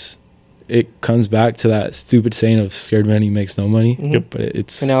because it comes back to that stupid saying of scared money makes no money. But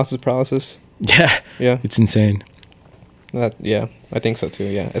it's analysis paralysis. Yeah, it's insane. I think so too.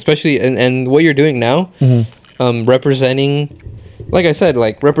 Yeah, especially and what you're doing now, representing, like I said,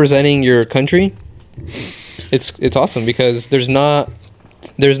 like representing your country. It's awesome because there's not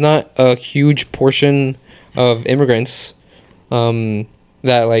a huge portion of immigrants that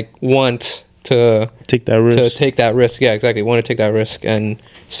like want to take that risk. Yeah, exactly. Want to take that risk and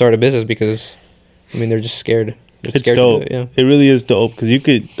start a business because, I mean, they're just scared. They're it's scared dope. To do it, It really is dope because you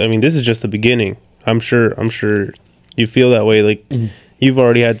could. I mean, this is just the beginning. I'm sure you feel that way. Like you've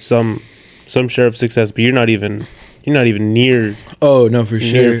already had some share of success, but you're not even near. Oh no, for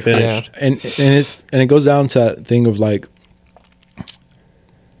sure. Finished. Yeah. And it goes down to that thing of like,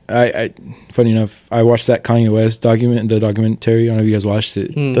 I funny enough, I watched that Kanye West the documentary. I don't know if you guys watched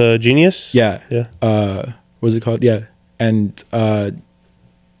it. The Genius. Yeah. What's it called? Yeah. And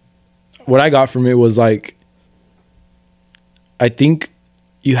what I got from it was like, I think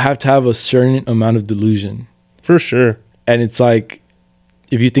you have to have a certain amount of delusion. For sure. And it's like,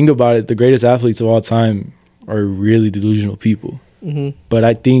 if you think about it, the greatest athletes of all time are really delusional people. Mm-hmm. But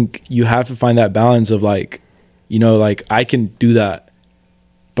I think you have to find that balance of like, you know, like I can do that,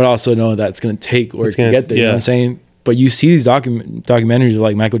 but also know that it's going to take work to get there. You know what I'm saying? But you see these documentaries of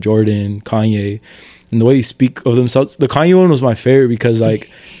like Michael Jordan, Kanye, and the way they speak of themselves. The Kanye one was my favorite because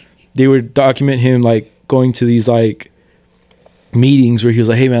like they would document him like going to these like meetings where he was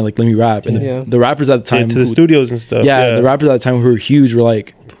like, hey man, like let me rap. And the rappers at the time to the studios and stuff. Yeah, the rappers at the time who were huge were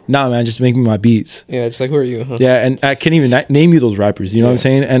like, nah man, just make me my beats. Yeah, just like, who are you? Huh? Yeah, and I can't even name you those rappers, you know what I'm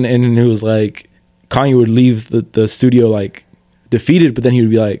saying? And it was like Kanye would leave the studio like defeated, but then he would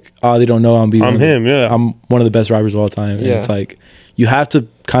be like, oh, they don't know I'm one of the best rappers of all time. And it's like you have to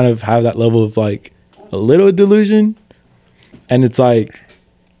kind of have that level of like a little delusion. And it's like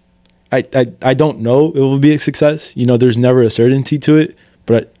I don't know it will be a success. You know, there's never a certainty to it,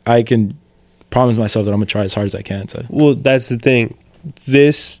 but I can promise myself that I'm gonna try as hard as I can to. Well, that's the thing.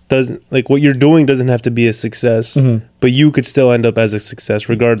 This doesn't, like, what you're doing doesn't have to be a success, but you could still end up as a success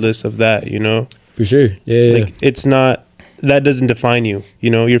regardless of that, you know? For sure. Yeah. Like, it's not, that doesn't define you, you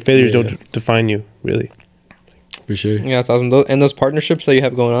know? Your failures don't define you, really. For sure. Yeah, that's awesome. And those partnerships that you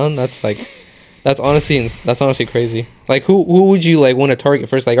have going on, that's honestly crazy. Like, who would you like want to target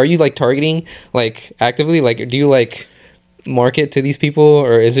first? Like, are you like targeting like actively? Like, do you like market to these people,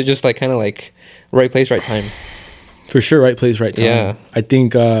 or is it just like kind of like right place, right time? For sure, right place, right time. Yeah. I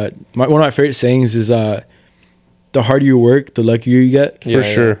think one of my favorite sayings is the harder you work, the luckier you get. For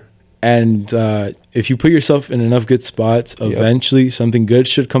sure. And if you put yourself in enough good spots, eventually something good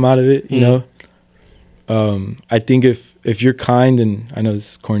should come out of it, you know? I think if you're kind, and I know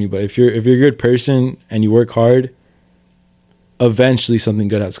it's corny, but if you're a good person and you work hard, eventually something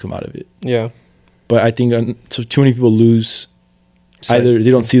good has to come out of it. Yeah. But I think too many people lose, either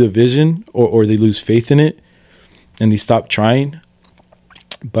they don't see the vision or they lose faith in it and they stop trying.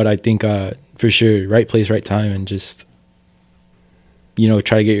 But I think for sure, right place, right time, and just, you know,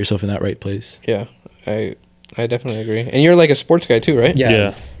 try to get yourself in that right place. Yeah, I definitely agree. And you're like a sports guy too, right?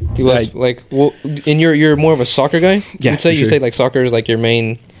 Yeah. You love and you're more of a soccer guy? Yeah. You say like soccer is like your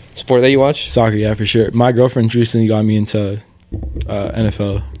main sport that you watch? Soccer, yeah, for sure. My girlfriend recently got me into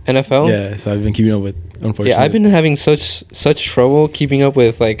NFL. NFL? Yeah, so I've been keeping up with, unfortunately. Yeah, I've been having such trouble keeping up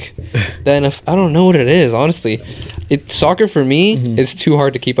with like the NFL. I don't know what it is, honestly. Soccer for me is too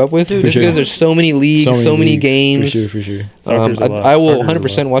hard to keep up with just because there's so many leagues, so many games. For sure. I will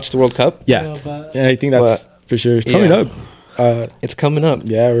 100% watch the World Cup. Yeah, and I think that's for sure. It's coming up. It's coming up.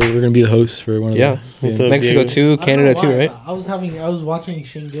 Yeah, we're gonna be the hosts for one of the games. Mexico too, Canada too, right? I was watching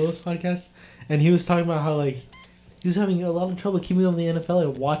Shane Gillis' podcast, and he was talking about how like he was having a lot of trouble keeping up with the NFL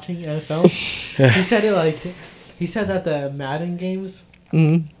and watching NFL. He said that the Madden games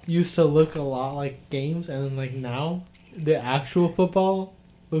used to look a lot like games, and then like now the actual football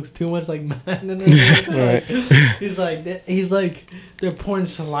looks too much like Madden. Right. He's like they're pouring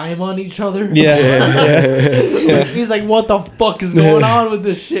slime on each other. Yeah. He's like, what the fuck is going on with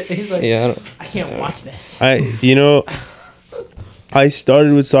this shit? He's like, I can't watch this. I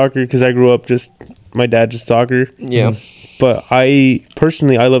started with soccer because I grew up my dad just soccer. Yeah. But I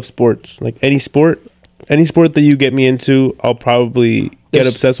love sports. Like any sport that you get me into, I'll probably get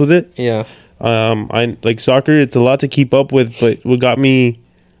obsessed with it. Yeah. I like soccer. It's a lot to keep up with, but what got me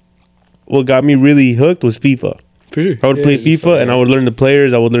really hooked was FIFA. For sure. I would play FIFA and I would learn the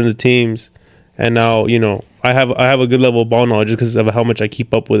players, I would learn the teams, and now, you know, I have a good level of ball knowledge just because of how much I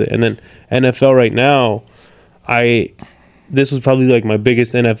keep up with it. And then NFL right now, this was probably like my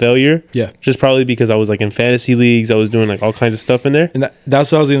biggest NFL year. Yeah. Just probably because I was like in fantasy leagues. I was doing like all kinds of stuff in there. And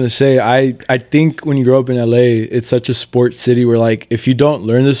that's what I was going to say. I think when you grow up in LA, it's such a sports city where like if you don't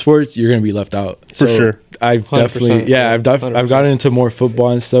learn the sports, you're going to be left out. For sure. I've definitely, I've gotten into more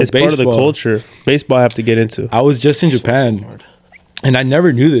football and stuff. It's baseball. Part of the culture. Baseball I have to get into. I was just in Japan. And I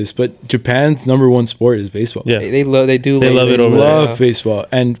never knew this, but Japan's #1 sport is baseball. They Yeah, love it over there. Love baseball.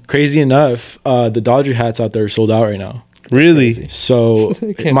 And crazy enough, the Dodger hats out there are sold out right now. Really? So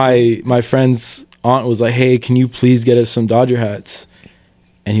my friend's aunt was like, "Hey, can you please get us some Dodger hats?"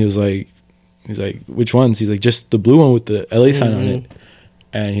 And he's like, "Which ones?" He's like, "Just the blue one with the LA sign on it."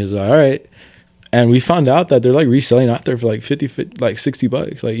 And he was like, "All right." And we found out that they're like reselling out there for like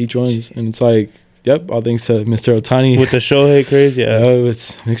 $60, like each one's. And it's like, yep, all thanks to Mr. Ohtani with the Shohei craze. Yeah, I'm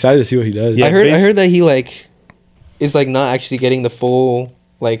excited to see what he does. Yeah, I heard that he like is like not actually getting the full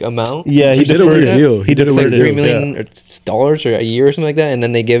like amount. Yeah, he did a weird deal. He did like $3 million dollars or a year or something like that, and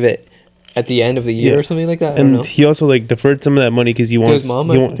then they give it at the end of the year or something like that. And he also like deferred some of that money because he wants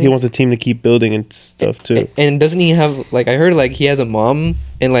he wants a team to keep building and stuff too. And doesn't he have like I heard like he has a mom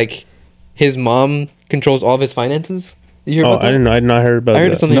and like his mom controls all of his finances. Did you hear about that? I didn't know. I had not heard about that. I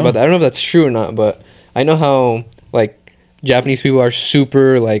heard something about that. I don't know if that's true or not, but I know how like Japanese people are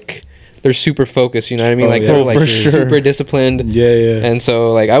super like they're super focused, you know what I mean? Like they're like super disciplined. Yeah. And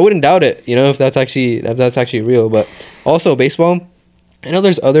so like I wouldn't doubt it, you know, if that's actually real. But also baseball, I know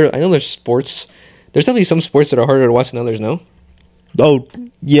there's sports. There's definitely some sports that are harder to watch than others, no? Oh,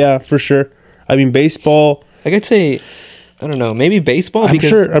 yeah, for sure. I mean baseball, like I'd say I don't know, maybe baseball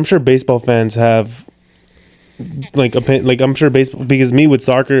I'm sure baseball fans have like I'm sure baseball, because me with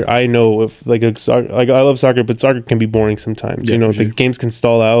soccer, I know if like I love soccer, but soccer can be boring sometimes. Yeah, you know, the games can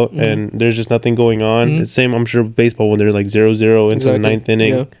stall out and there's just nothing going on. The same, I'm sure baseball when they're like 0-0 into the ninth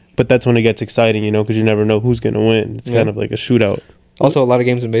inning, but that's when it gets exciting, you know, because you never know who's gonna win. It's kind of like a shootout. Also, a lot of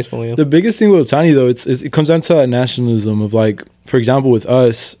games in baseball. Yeah. The biggest thing with Ohtani though, it comes down to that nationalism of like, for example, with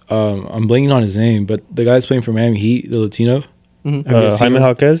us, I'm blanking on his name, but the guy that's playing for Miami Heat, the Latino, Jaime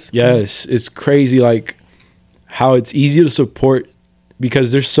Jaquez. Yes, it's crazy. Like how it's easy to support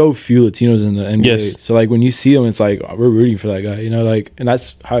because there's so few Latinos in the NBA. Yes. So like when you see them, it's like we're rooting for that guy, you know. Like, and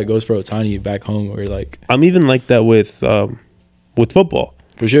that's how it goes for Ohtani back home, where like I'm even like that with football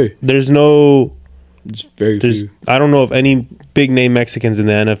for sure. There's no. It's very few. I don't know of any big name Mexicans in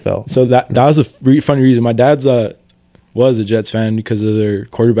the NFL. So that was a funny reason. My dad's was a Jets fan because of their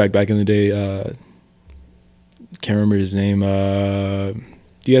quarterback back in the day. Can't remember his name.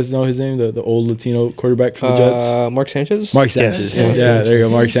 Do you guys know his name? The old Latino quarterback for the Jets? Mark Sanchez? Mark Sanchez. Yes. Yeah, there you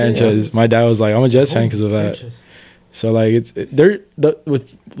go. Mark Sanchez. Yeah. My dad was like, I'm a Jets fan because of that. Sanchez. So like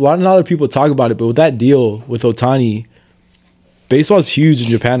with a lot of people talk about it, but with that deal with Ohtani, baseball is huge in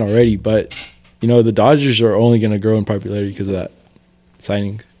Japan already, but you know, the Dodgers are only going to grow in popularity because of that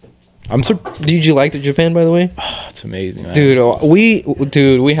signing. Did you like Japan, by the way? Oh, it's amazing, man. Dude, we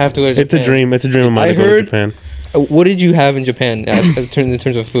have to go to Japan. It's a dream. It's a dream of mine to go to Japan. What did you have in Japan in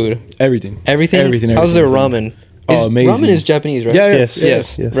terms of food? Everything. How's their ramen? Amazing. Ramen is Japanese, right? Yeah, yes.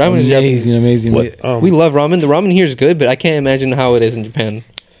 Ramen is Japanese. Amazing. We love ramen. The ramen here is good, but I can't imagine how it is in Japan.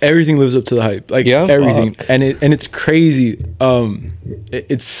 Everything lives up to the hype. Like everything. Fuck. And it's crazy.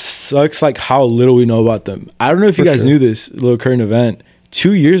 It sucks like how little we know about them. I don't know if you guys knew this little current event.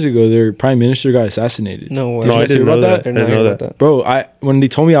 2 years ago, their prime minister got assassinated. No way. No, I didn't know that. I didn't know that. Bro, when they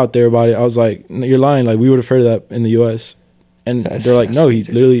told me out there about it, I was like, you're lying. Like, we would have heard of that in the U.S. And they're like, no, he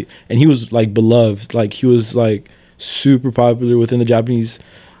literally... And he was, like, beloved. Like, he was, like, super popular within the Japanese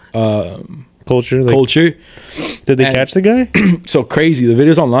culture. Did they catch the guy? So crazy. The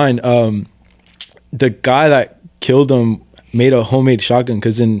video's online. The guy that killed him made a homemade shotgun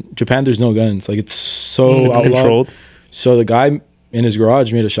because in Japan, there's no guns. Like, it's so outlawed. Controlled. So the guy... in his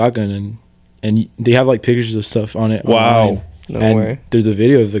garage made a shotgun and they have like pictures of stuff on it. Wow. Online. No way. There's a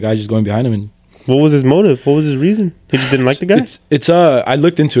video of the guy just going behind him. And what was his motive? What was his reason? He just didn't like the guy? It's I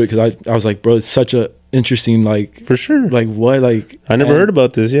looked into it because I was like, bro, it's such a interesting, like, for sure. Like what? Like I never heard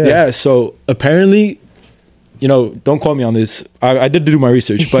about this. Yeah. Yeah. So apparently, you know, don't quote me on this. I did do my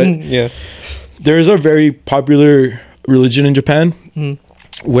research, but yeah, there is a very popular religion in Japan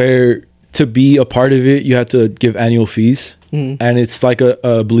where to be a part of it, you have to give annual fees. And it's like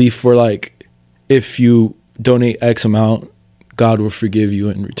a belief for like, if you donate X amount, God will forgive you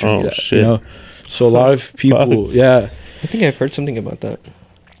and return you that. Shit. You know? So a lot of people, I think I've heard something about that.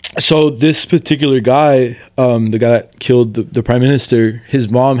 So this particular guy, the guy that killed the prime minister, his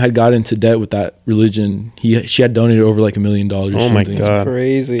mom had got into debt with that religion. She had donated over like $1 million or something. Oh my God.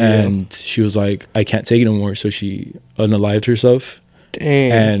 Crazy. And she was like, I can't take it no more. So she unalived herself.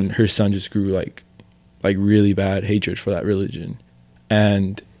 Damn. And her son just grew like really bad hatred for that religion.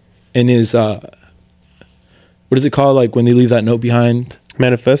 And in his what is it called, like when they leave that note behind,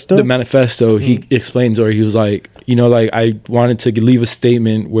 manifesto? The manifesto. He explains, or he was like, you know, like I wanted to leave a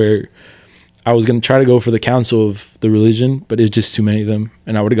statement where I was going to try to go for the council of the religion, but it's just too many of them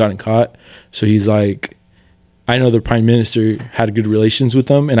and I would have gotten caught. So he's like, I know the prime minister had good relations with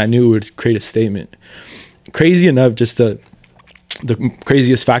them and I knew it would create a statement. Crazy enough, the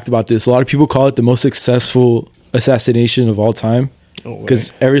craziest fact about this, a lot of people call it the most successful assassination of all time.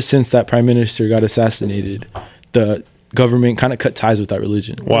 Because ever since that prime minister got assassinated, the government kind of cut ties with that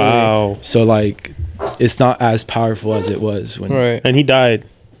religion. Wow. So like, it's not as powerful as it was when. Right. And he died.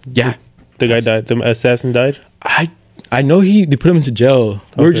 Yeah. The guy died. The assassin died. I know they put him into jail.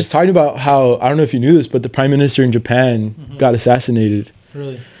 We were just talking about how, I don't know if you knew this, but the prime minister in Japan got assassinated.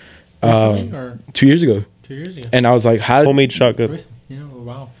 Really? Recently, or 2 years ago. 2 years ago. And I was like, how? Homemade shotgun. Yeah,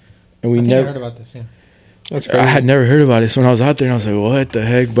 wow. And we I never heard about this. Yeah. That's crazy. I had never heard about this when I was out there, and I was like, what the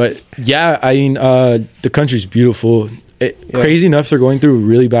heck? But yeah, I mean, the country's beautiful. Crazy enough, they're going through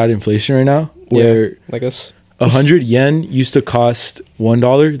really bad inflation right now, where like us. 100 yen used to cost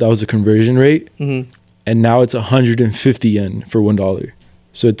 $1. That was a conversion rate. Mm-hmm. And now it's 150 yen for $1.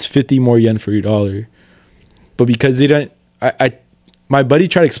 So it's 50 more yen for your dollar. But because they don't, my buddy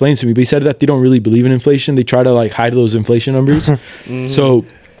tried to explain to me, but he said that they don't really believe in inflation. They try to like hide those inflation numbers. So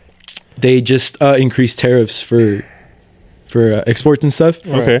they just increased tariffs for exports and stuff.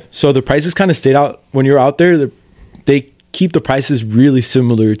 Okay. So the prices kind of stayed out when you're out there. They keep the prices really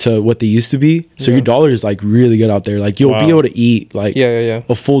similar to what they used to be. So your dollar is like really good out there. Like you'll be able to eat like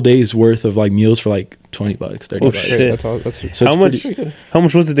a full day's worth of like meals for like $20, $30. Oh, shit. So how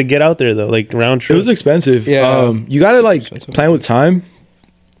much was it to get out there though? Like round trip? It was expensive. Yeah. You gotta like plan with time.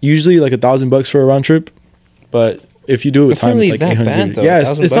 Usually like $1,000 for a round trip, but if you do it with time, really it's like that 800. bad, though, yeah,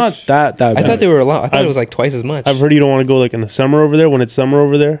 it's not that bad. I thought they were a lot. I thought it was like twice as much. I've heard you don't want to go like in the summer over there when it's summer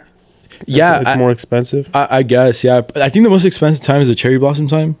over there. Yeah, it's more expensive. I guess. Yeah, I think the most expensive time is the cherry blossom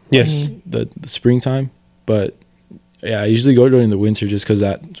time. Yes, the springtime. But yeah, I usually go during the winter just because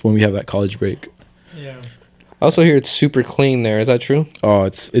that's when we have that college break. Yeah. I also hear it's super clean there. Is that true? Oh,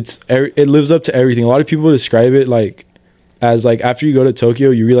 it lives up to everything. A lot of people describe it like as like after you go to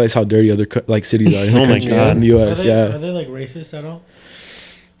Tokyo, you realize how dirty other like cities are in the country, in the US. Are they like racist at all?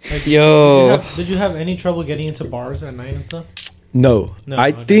 Like, Yo, did you have any trouble getting into bars at night and stuff? No,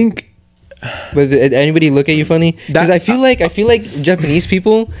 I think. But did anybody look at you funny? Because I feel like Japanese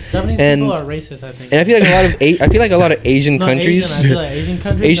people people are racist. I think, and I feel like a lot of Asian countries. I feel like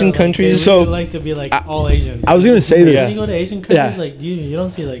Asian countries. So would like to be like all Asian. I was gonna say this. When you go to Asian countries, like you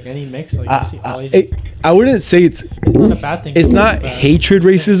don't see like any mix. Like you see all Asian. I wouldn't say it's not a bad thing. It's not hatred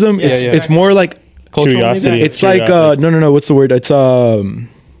racism. Yeah, it's more like cultural curiosity. It's like no. What's the word? It's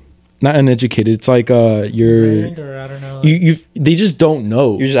not uneducated. It's like you're. Or I don't know. They just don't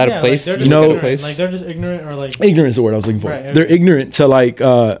know. You're just out of place. Like, you know, like they're just ignorant or like. Ignorant is the word I was looking for. Right, okay. They're ignorant to like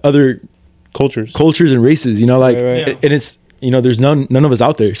other cultures and races. You know, like Right. and it's there's none of us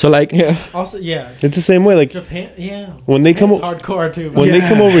out there. So like Also, it's the same way. Like Japan, when they come hardcore too. When they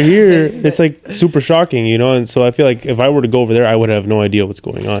come over here, it's like super shocking, And so I feel like if I were to go over there, I would have no idea what's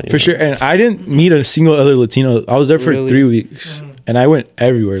going on. For sure. And I didn't meet a single other Latino. I was there for 3 weeks. And I went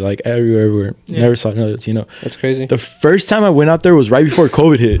everywhere. Never saw another Latino. That's crazy. The first time I went out there was right before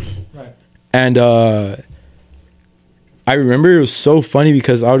COVID hit. Right. And I remember it was so funny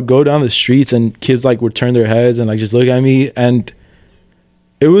because I would go down the streets and kids like would turn their heads and like just look at me. And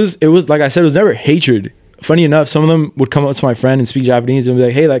it was like I said, it was never hatred. Funny enough, some of them would come up to my friend and speak Japanese and be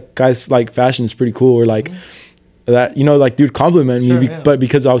like, hey, that guy's like fashion is pretty cool. Or like that, like they would compliment me, but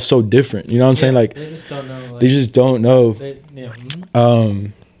because I was so different, you know what I'm saying? Like they just don't know. Like, they just don't know.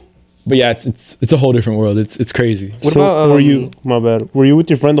 But yeah, it's a whole different world. It's crazy. What about were you? My bad. Were you with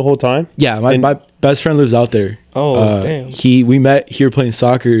your friend the whole time? Yeah, my best friend lives out there. Oh, damn. We met here playing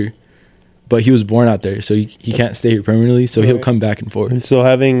soccer, but he was born out there, so he can't stay here permanently. So he'll come back and forth. And so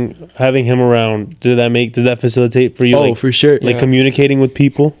having him around, did that facilitate for you? Oh, for sure. Like communicating with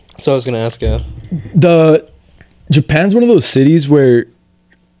people. So I was gonna ask you. Japan's one of those cities where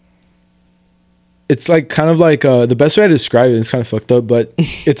it's like kind of like the best way to describe it. It's kind of fucked up, but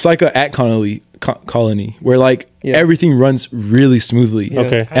it's like a ant colony where like everything runs really smoothly. Yeah.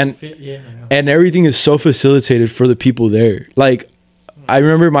 Okay, and everything is so facilitated for the people there. Like I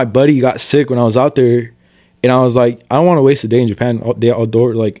remember my buddy got sick when I was out there, and I was like, I don't want to waste a day in Japan, all day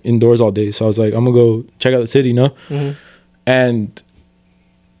outdoor, like indoors all day. So I was like, I'm gonna go check out the city, and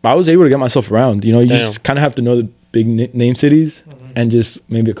I was able to get myself around. You just kind of have to know the big name cities and just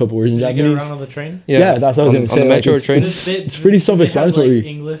maybe a couple words in Japanese. Did you get around on the train? Yeah, that's what I was going to say. On the metro like, train? It's pretty self-explanatory. Do they have,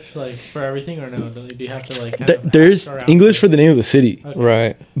 like, English like for everything or no? Do you have to like there's English for the name of the city. Okay.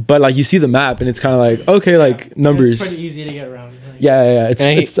 Right. But like you see the map and it's kind of like, okay, like numbers. It's pretty easy to get around. Yeah.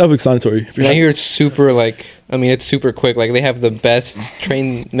 It's self-explanatory. And I hear it's super it's super quick. Like they have the best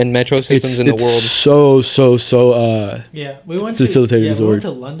train and metro systems in the world. So yeah, we went facilitated to, is we the went word.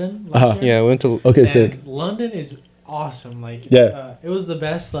 to London last year. Yeah, we went to Okay, sick. London is awesome. Like Yeah. It was the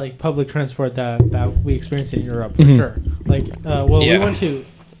best like public transport that we experienced in Europe for sure. Like we went to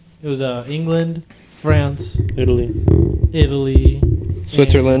it was England, France, Italy.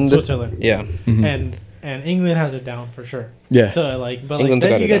 Switzerland. Yeah. Mm-hmm. And England has it down for sure. Yeah. So like, but England's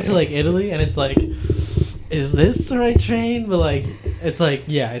like got then you it get down, to like Italy, and it's like, is this the right train? But like, it's like,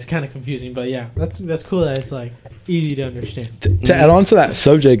 yeah, it's kind of confusing. But yeah, that's cool that it's like easy to understand. To add on to that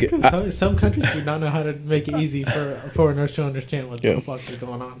subject, Some countries do not know how to make it easy for foreigners to understand what the fuck is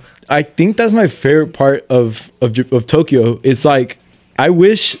going on. I think that's my favorite part of Tokyo. It's like, I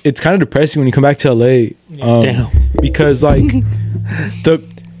wish, it's kind of depressing when you come back to LA. Damn. Because like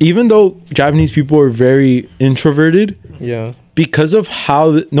even though Japanese people are very introverted, because of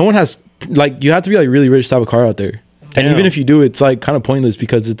how no one has, like, you have to be like really rich to have a car out there. And even if you do, it's like kind of pointless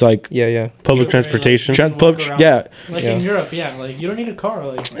because it's like public transportation. Like in Europe, like you don't need a car.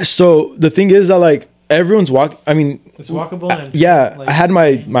 Like, so the thing is that like everyone's it's walkable. And like, I had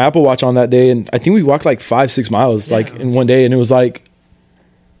my Apple Watch on that day, and I think we walked like 5-6 miles like in one day, and it was like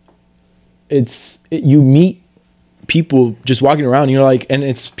you meet people just walking around, you know, like, and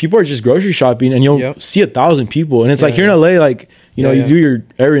it's people are just grocery shopping, and you'll see 1,000 people, and it's like here in LA, like, you know, you do your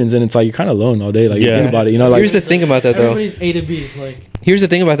errands, and it's like you're kind of alone all day. Like, you think about it, you know. Like, here's the thing about that though. Everybody's A to B. Like, here's the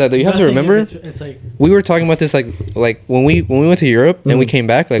thing about that though. You have to remember, it's like we were talking about this like when we went to Europe and we came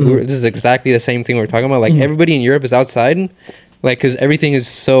back. Like, this is exactly the same thing we were talking about. Like, everybody in Europe is outside, like, because everything is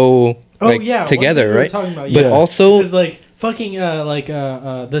so together, right? But also, it's like fucking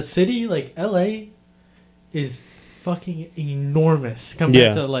the city, like LA, is fucking enormous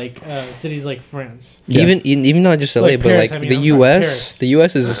compared to like cities like France. Even not just LA, Like but Paris, like I mean, the I'm sorry, US. Paris. The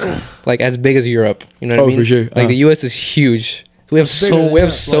US is like as big as Europe. You know what I mean? for sure. Like the US is huge. We have It's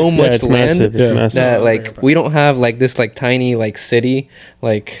bigger so than much it's land massive. It's massive. that like we don't have like this like tiny like city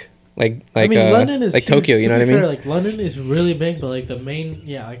like I mean, London is like huge. Tokyo. You know what I mean? Fair, like London is really big, but like the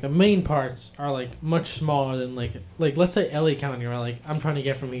main parts are like much smaller than like let's say LA County, right? Like I'm trying to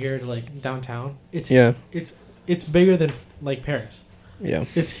get from here to like downtown. It's bigger than like Paris. Yeah.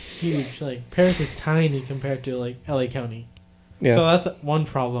 It's huge. Like Paris is tiny compared to like LA County. Yeah. So that's one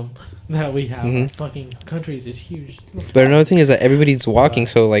problem that we have. Our fucking countries is huge. But another thing is that everybody's walking,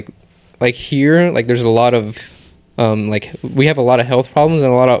 so like here, like there's a lot of like we have a lot of health problems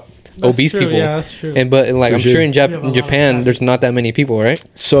and a lot of obese people. Yeah, that's true. But like I'm sure in We have a lot of Japan fat there's not that many people, right?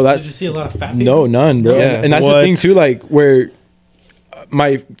 So that's Did you see a lot of fat people? no, none, bro. Yeah. And that's the thing too, like where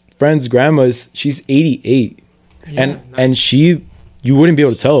my friend's grandma's, she's 88, and you wouldn't be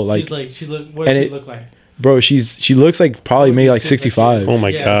able to tell, like, what does she look like? Bro, she looks like probably maybe like 65. Oh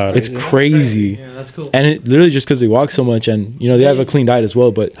my god, it's crazy. Yeah, that's cool. And it literally just because they walk so much, and you know they have a clean diet as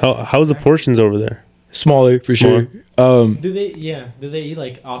well, but how's the portions over there? smaller for sure. Do they eat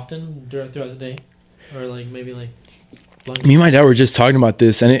like often throughout the day, or like maybe like lunch? Me and my dad were just talking about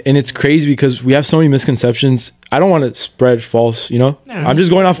this, and it's crazy because we have so many misconceptions. I don't want to spread false, you know. I'm just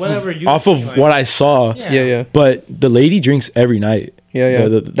going off of what I saw. Yeah. But the lady drinks every night.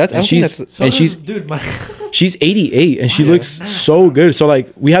 Yeah. She's 88 and she looks so good. So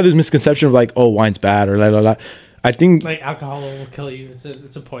like we have this misconception of like, oh, wine's bad or la la la. I think like alcohol will kill you. It's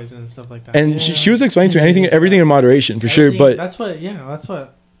a poison and stuff like that. And she was explaining to me everything in moderation for sure. But that's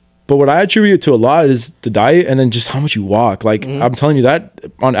what. But what I attribute it to a lot is the diet and then just how much you walk. Like I'm telling you that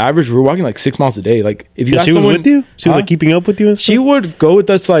on average we're walking like 6 miles a day. Like if you she was with you, she was like keeping up with you. And stuff? She would go with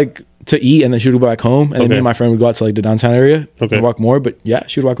us like to eat, and then she would go back home, and then me and my friend would go out to like the downtown area and walk more. But yeah,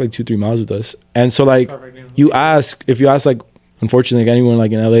 she would walk like 2-3 miles with us. And so like if you ask like, unfortunately, like anyone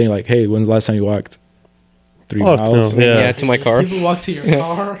like in LA, like, hey, when's the last time you walked 3 miles? No. Yeah, to my car. People walk to your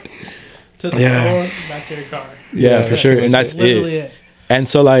car, to the store, back to your car. Yeah, for sure, and that's it. And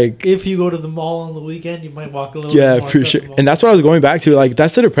so like if you go to the mall on the weekend, you might walk a little bit more for sure. And that's what I was going back to. Like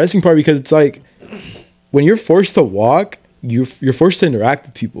that's the depressing part, because it's like when you're forced to walk, you're forced to interact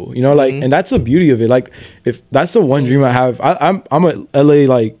with people, you know, like, and that's the beauty of it. Like if that's the one dream I have, I'm a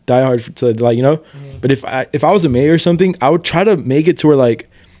LA like diehard to like, you know, but if I was a mayor or something, I would try to make it to where like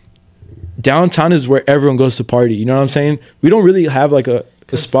downtown is where everyone goes to party. You know what I'm saying? We don't really have like a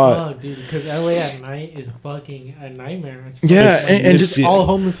spot, dude, because LA at night is fucking a nightmare. And just all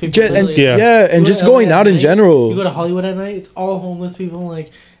homeless people. And just going out in general. You go to Hollywood at night, it's all homeless people.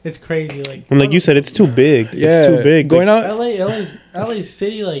 Like it's crazy. Like and like you said, it's too big. It's too big. Going out, LA's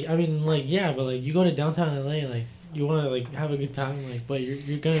city. Like I mean, like yeah, but like you go to downtown LA, like you want to like have a good time, like, but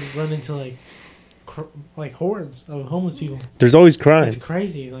you're gonna run into like hordes of homeless people. There's always crime. It's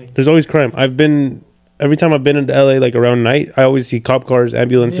crazy. Like there's always crime. Every time I've been into LA, like around night, I always see cop cars,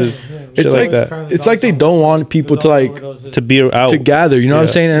 ambulances, shit it's like that. It's like they don't want people to like to be out to gather. You know what I'm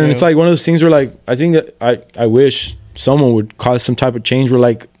saying? And it's like one of those things where like I think that I wish someone would cause some type of change where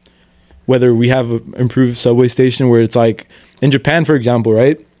like whether we have an improved subway station where it's like in Japan, for example,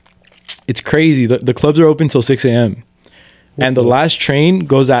 right? it's crazy. The clubs are open till 6 a.m. and the last train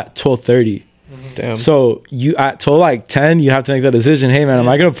goes at 12:30. Damn. So you at till like 10, you have to make that decision. Hey man, am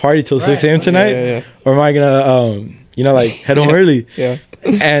I gonna party till 6 a.m. tonight, or am I gonna like head home early? Yeah.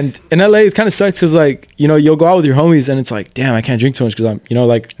 And in LA, it kind of sucks because like you'll go out with your homies and it's like, damn, I can't drink too much because I'm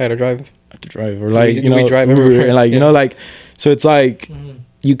like I had to drive. or like we drive Uber, everywhere. and like like so it's like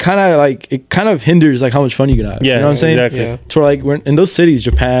you kind of like it kind of hinders like how much fun you can have. Yeah, you know what I'm saying? Exactly. Yeah. So like we're in those cities,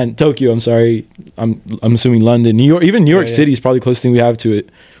 Japan, Tokyo. I'm sorry, I'm assuming London, New York. Even New York City is probably the closest thing we have to it.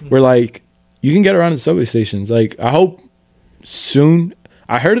 Where like you can get around the subway stations. Like I hope soon.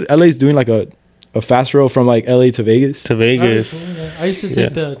 I heard LA's doing like a fast rail from like LA to Vegas. I used to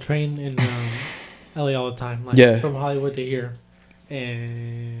take the train in LA all the time. Like from Hollywood to here,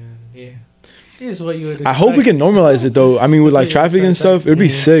 and here's what you would expect. I hope we can normalize it though. I mean, with like traffic and stuff, it'd be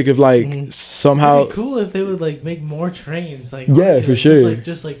sick if like somehow. It'd be cool if they would like make more trains. Like honestly, for sure.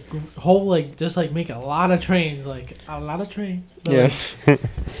 Just make a lot of trains. Like a lot of trains. But, Yeah. like,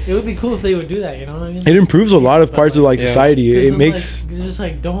 it would be cool if they would do that. You know what I mean? It improves a lot of parts of like society. It makes just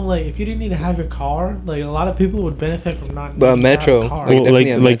like don't like if you didn't need to have your car. Like a lot of people would benefit from not. But metro,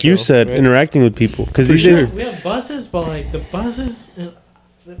 like you said, right? Interacting with people because For these sure. days We have buses, but like the buses,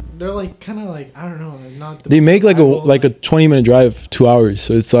 they're like kind of like I don't know. They're not. they make like a 20-minute drive 2 hours,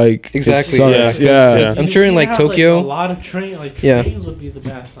 so it's like Exactly, it sucks. yeah. I'm sure in like Tokyo, a lot of trains would be the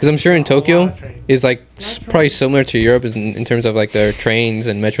best. because I'm sure in Tokyo is like Not probably trains. similar to Europe in terms of like their trains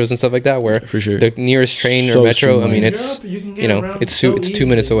and metros and stuff like that. Where For sure. the nearest train So or metro, I streamlined. mean, In it's Europe, you can get you know, around it's so it's 2 easy.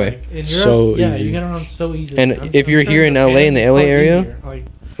 minutes away. Like, in So Europe, yeah, easy. you get around so easy. And if you're sure here in Japan LA, in the is LA far area, easier.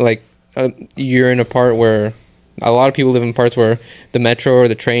 Like, you're in a part where a lot of people live in parts where the metro or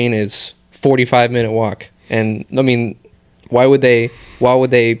the train is 45-minute walk, and I mean, why would they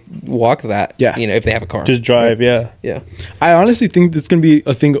walk that? Yeah. You know, if they have a car, just drive. Yeah. yeah. I honestly think that's gonna be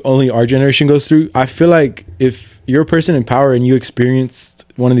a thing only our generation goes through. I feel like if you're a person in power and you experienced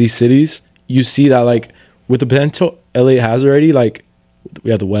one of these cities, you see that like with the potential LA has already, like we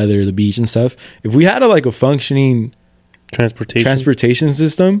have the weather, the beach and stuff. If we had a functioning transportation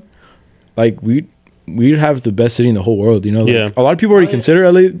system, like we'd have the best city in the whole world. You know, like, a lot of people already consider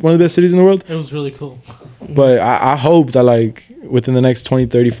LA one of the best cities in the world. it was really cool. But I hope that like within the next 20,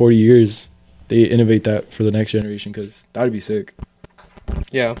 30, 40 years, they innovate that for the next generation, because that would be sick.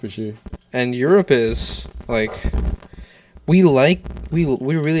 Yeah. For sure. And Europe is like we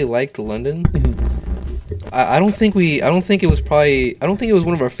really liked London. I don't think it was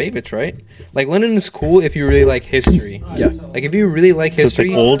one of our favorites, right? Like London is cool if you really like history. Yeah. Like if you really like history,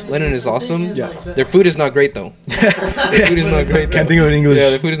 like old? London is awesome. Yeah. Their food is not great though. Their food is not great. Can't think of it in English. Yeah,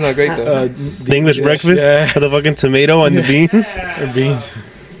 their food is not great though. The English breakfast, yeah. the fucking tomato and the beans. Or beans.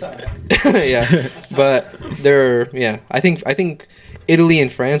 Yeah, but I think Italy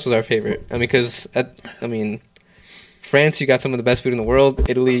and France was our favorite. I mean, because France, you got some of the best food in the world.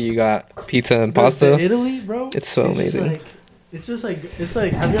 Italy, you got pizza and pasta. Italy, bro. It's so amazing. It's like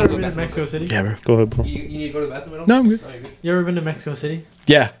have you ever been to Mexico City? Yeah, bro. Go ahead, bro. You need to go to the bathroom at all? No, I'm good. Oh, you're good. You ever been to Mexico City?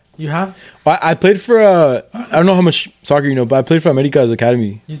 Yeah. You have? I played for I don't know how much soccer you know, but I played for America's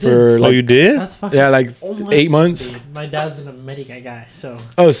Academy You did? for Oh, you did? That's fucking. yeah, like almost 8 months. dude. My dad's an America guy, so.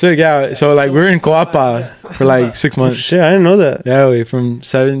 Oh, sick! Yeah, so like we were in Coapa for like 6 Oh, months. shit, I didn't know that. Yeah, wait, from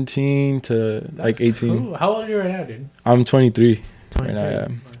 17 to like 18. Cool. How old are you right now, dude? I'm 23 23. right now.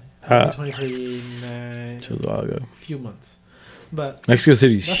 Yeah, I'm 23 in just a while ago. a few months. But Mexico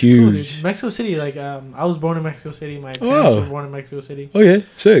City's that's cool, dude. huge. Mexico City, like, I was born in Mexico City. My parents were born in Mexico City. Okay,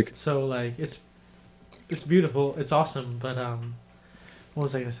 sick. So, like, it's beautiful. It's awesome. But, what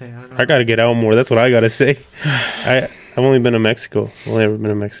was I going to say? I don't know. I gotta get out more. That's what I gotta say. I've only been to Mexico. I've only ever been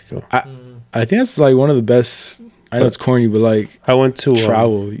to Mexico. I think that's like one of the best. I know it's corny, but like I went to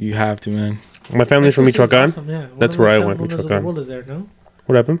travel, you have to, man. my family's from Mexico City's Michoacan. awesome, yeah. That's One where of I the went, 7 wonders of the Michoacan. world is there, no?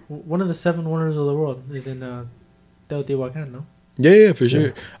 What happened? One of the 7 wonders of the world is in Teotihuacan, no? Yeah, for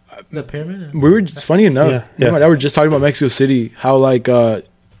sure. The pyramid? We were just, funny enough. Yeah, Me and my dad were just talking about Mexico City, how like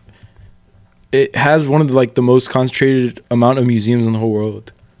it has one of the most concentrated amount of museums in the whole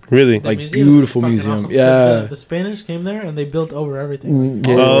world. Really? The Like museum is beautiful fucking museum. awesome, 'cause Yeah. The Spanish came there and they built over everything.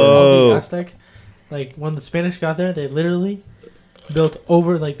 Yeah. All the Oh. Aztec, like when the Spanish got there, they literally built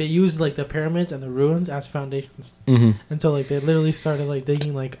over, like they used like the pyramids and the ruins as foundations. Mm-hmm. And so like they literally started like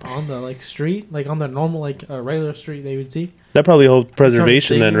digging like on the like street, like on the normal like regular street they would see. That probably helped Started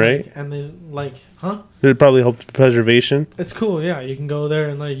preservation then, digging, right? like, and they like, huh? It probably helped preservation. It's cool, yeah. You can go there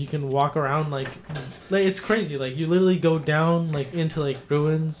and like you can walk around like it's crazy. Like you literally go down like into like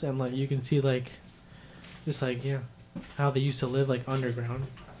ruins and like you can see like just like how they used to live like underground.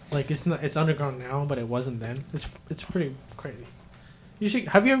 Like it's underground now, but it wasn't then. It's pretty crazy. You should.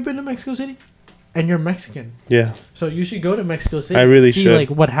 Have you ever been to Mexico City? And you're Mexican. Yeah. So you should go to Mexico City. I really and see should. like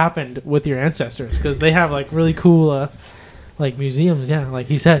what happened with your ancestors, because they have like really cool like museums. Yeah, like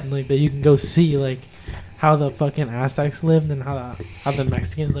he said, like that you can go see like how the fucking Aztecs lived and how the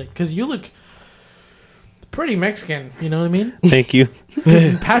Mexicans like. Because you look pretty Mexican. You know what I mean? Thank you.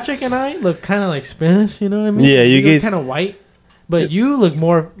 Patrick and I look kind of like Spanish. You know what I mean? Yeah, you guys kind of white. But you look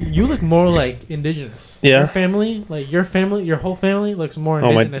more like indigenous. Yeah. Your family, your whole family looks more Oh,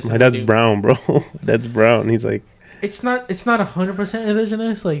 indigenous. my dad's brown, bro. That's brown. He's like, It's not 100%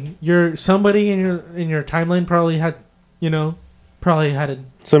 indigenous. Like somebody in your timeline probably had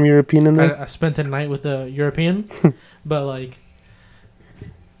some European in there. spent a night with a European, but like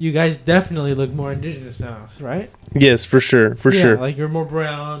you guys definitely look more indigenous than us, right? Yes, for sure. Sure. Like you're more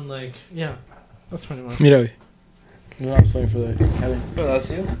brown. Like that's pretty much. Mira, no, I was playing for the academy. Oh, that's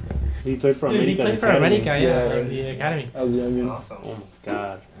you? He played for Dude, he played for America, like the academy. I was young. Awesome. Oh my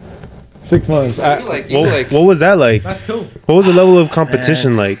god. 6 months. What was that like? That's cool. What was the level of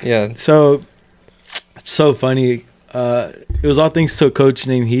competition like? Yeah. So it's so funny. It was all thanks to a coach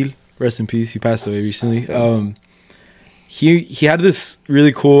named Kalyl. Rest in peace. He passed away recently. He had this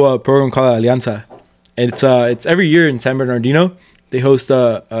really cool program called Alianza. And it's every year in San Bernardino. They host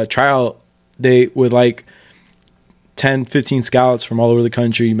a tryout day with like 10, 15 scouts from all over the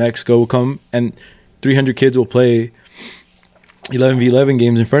country. Mexico will come, and 300 kids will play 11v11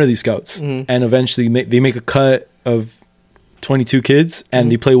 games in front of these scouts. Mm-hmm. And eventually they make a cut of 22 kids,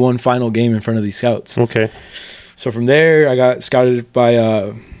 and they play one final game in front of these scouts. Okay. So from there, I got scouted by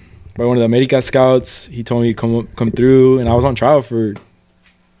one of the America scouts. He told me to come through, and I was on trial for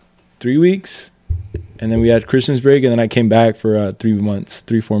 3 weeks. And then we had Christmas break, and then I came back for 4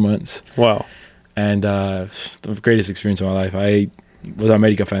 months. Wow. And the greatest experience of my life. I was an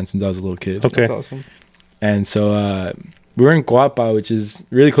America fan since I was a little kid. Okay. That's awesome. And so we were in Coapa, which is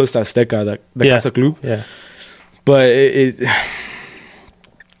really close to Azteca, the Casa Club. Yeah. But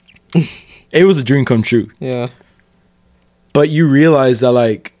it was a dream come true. Yeah. But you realize that,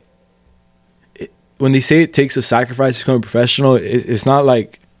 like, when they say it takes a sacrifice to become a professional, it's not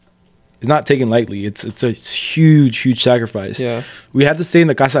like, it's not taken lightly. It's a huge sacrifice. Yeah. We had to stay in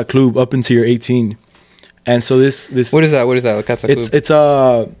the Casa Club up until you're 18. And so this What is that? La Casa Club?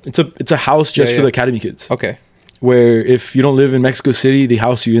 it's a house just for the academy kids. Okay. Where if you don't live in Mexico City, they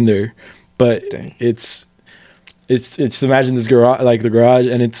house you in there. But Dang. it's imagine this garage, like the garage,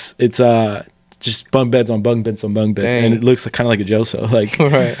 and it's just bunk beds on bunk beds on bunk beds. Dang. And it looks like, kind of like a jail cell. Like,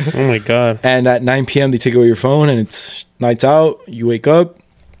 Right. Oh my god. and at 9 p.m. they take away your phone, and it's nights out. You wake up.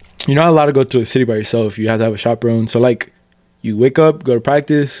 You're not allowed to go to a city by yourself. You have to have a chaperone. So like, you wake up, go to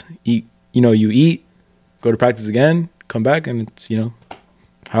practice, eat. You eat, go to practice again, come back, and it's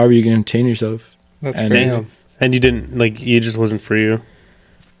however you can entertain yourself. That's And great. Damn. And you didn't it just wasn't for you.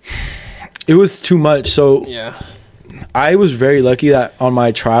 It was too much. So Yeah. I was very lucky that on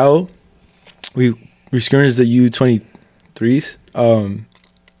my trial, we scrimmaged the U23s.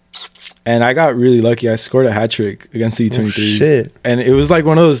 And I got really lucky. I scored a hat trick against the U23s. Oh, shit. And it was like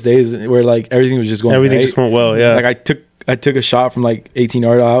one of those days where like everything was just going Everything right. just went well, yeah. Like I took a shot from like 18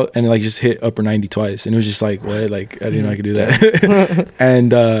 yard out and like just hit upper 90 twice. And it was just like, what? Like, I didn't know I could do that.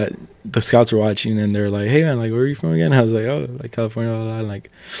 And the scouts were watching, and they're like, hey man, like, where are you from again? And I was like, oh, like California, blah, blah, blah. And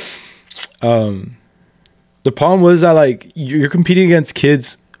like, the problem was that like you're competing against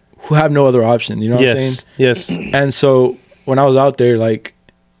kids who have no other option. You know what I'm saying? Yes. And so when I was out there, like,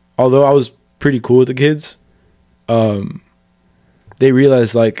 although I was pretty cool with the kids, they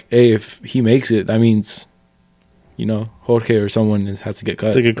realized like, hey, if he makes it, that means, Jorge or someone has to get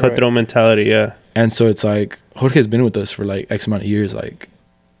cut. It's like a cutthroat mentality, yeah. And so it's like, Jorge's been with us for like X amount of years. Like,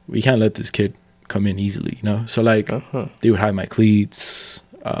 we can't let this kid come in easily, So like, they would hide my cleats.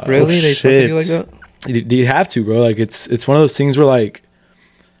 Really? They shit. talk to you like that? They have to, bro. Like, it's one of those things where like,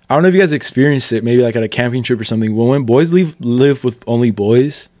 I don't know if you guys experienced it, maybe like at a camping trip or something. When boys live with only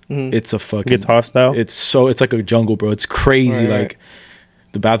boys, it's a fucking Gets hostile. It's like a jungle, bro. It's crazy. Right. Like,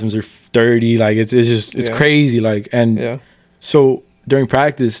 the bathrooms are dirty. Like, it's crazy. Like, and so during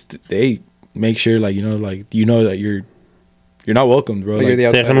practice, they make sure like that you're not welcomed, bro. Like, Like,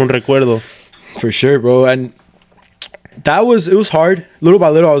 you're the Dejan un recuerdo. for sure, bro. And it was hard. Little by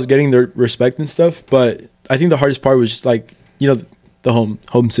little, I was getting their respect and stuff. But I think the hardest part was just like, the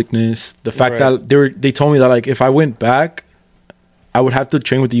homesickness, the fact Right. that they told me that like if I went back, I would have to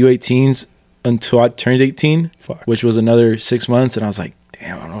train with the U18s until I turned 18, which was another 6 months. And I was like,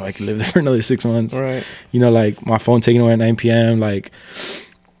 damn, I don't know if I could live there for another 6 months. Right. Like my phone taken away at 9 p.m. Like,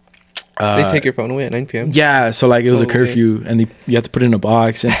 They take your phone away at 9 p.m.? yeah. So like it was a Holy. curfew, and you have to put it in a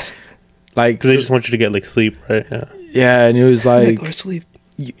box, and like Because they just want you to get like sleep, right? Yeah. Yeah, and it was like go to sleep.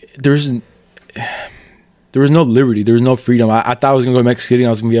 There was no liberty. There was no freedom. I thought I was gonna go to Mexico City and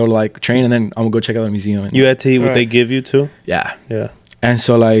I was gonna be able to like train, and then I'm gonna go check out the museum. And, you had to eat what they give you too. Yeah. And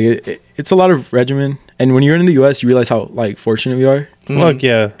so like it's a lot of regimen. And when you're in the US, you realize how like fortunate we are. Fuck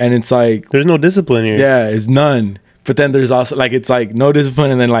yeah. And it's like there's no discipline here. Yeah, it's none. But then there's also like it's like no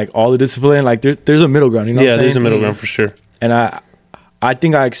discipline, and then like all the discipline. Like there's a middle ground. You know? Yeah, there's a middle ground for sure. And I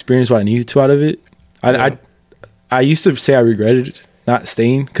think I experienced what I needed to out of it. I used to say I regretted not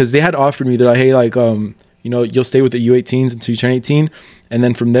staying because they had offered me. They're like, hey, like you'll stay with the U18s until you turn 18, and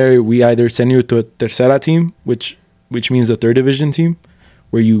then from there we either send you to a tercera team, which means the third division team,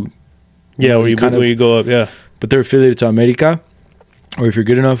 where you where you go up, yeah. But they're affiliated to America, or if you're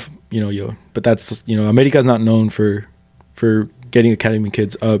good enough, But that's America's not known for getting academy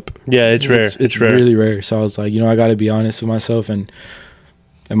kids up. Yeah, it's rare. It's rare. Really rare. So I was like, I got to be honest with myself, and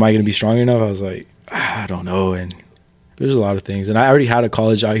am I going to be strong enough? I was like, I don't know, and there's a lot of things, and I already had a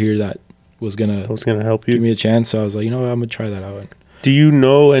college out here that was gonna help you, give me a chance. So I was like, I'm gonna try that out. Do you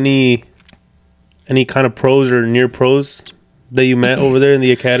know any kind of pros or near pros that you met over there in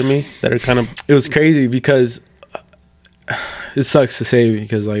the academy that are kind of? It was crazy because it sucks to say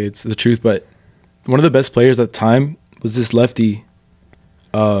because like it's the truth, but one of the best players at the time was this lefty.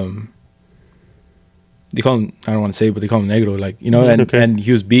 They call him, I don't want to say it, but they call him Negro, like, and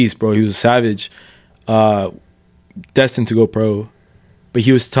he was beast, bro. He was a savage, destined to go pro. But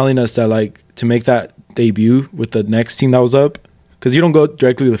he was telling us that, like, to make that debut with the next team that was up, because you don't go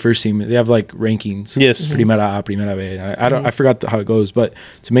directly to the first team. They have, like, rankings. Yes. Primera A, Primera B. I forgot how it goes. But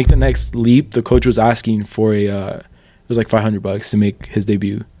to make the next leap, the coach was asking for it was like $500 to make his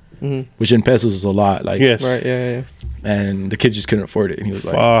debut, which in pesos is a lot. Like, yes. Right, yeah. And the kid just couldn't afford it. And he was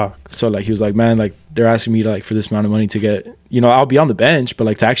like, fuck. So, like, he was like, man, like, they're asking me, like, for this amount of money to get, I'll be on the bench, but,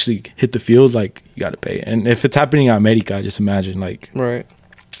 like, to actually hit the field, like, you got to pay. And if it's happening in America, just imagine, like. Right.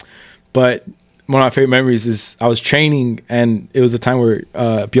 But one of my favorite memories is I was training, and it was the time where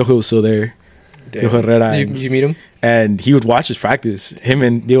Piojo was still there. Damn. Piojo Herrera. Did you meet him? And he would watch us practice. Him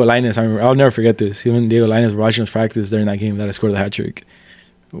and Diego Lainez, I remember, I'll never forget this. Him and Diego Lainez were watching us practice during that game that I scored the hat trick.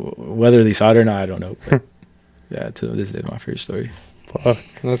 Whether they saw it or not, I don't know. But yeah, to this day, my favorite story. Fuck.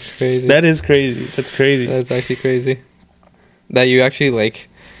 That's crazy. That is crazy. That's crazy. That's actually crazy. That you actually, like,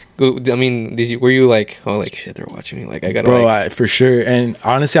 I mean, were you like, oh, like, shit, they're watching me. Like, I gotta, bro, for sure. And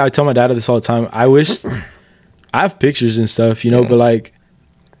honestly, I tell my dad this all the time. I wish, I have pictures and stuff, but, like,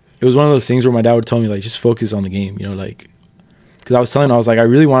 it was one of those things where my dad would tell me, like, just focus on the game, like, because I was telling him, I was like, I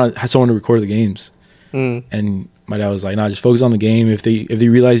really want to have someone to record the games. And my dad was like, nah, just focus on the game. If they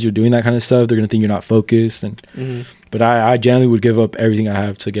realize you're doing that kind of stuff, they're gonna think you're not focused. And but I generally would give up everything I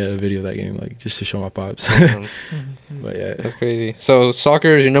have to get a video of that game, like, just to show my pops. But yeah, that's crazy. So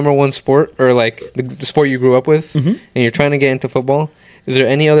soccer is your number one sport, or like the sport you grew up with, and you're trying to get into football. Is there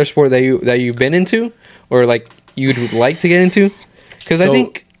any other sport that you've been into, or like you'd like to get into? Because I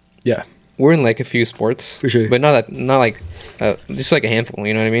think we're in like a few sports for sure, but not like just like a handful.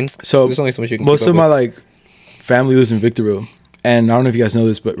 You know what I mean? So there's only so much you can. Most of my like family lives in Victorville, and I don't know if you guys know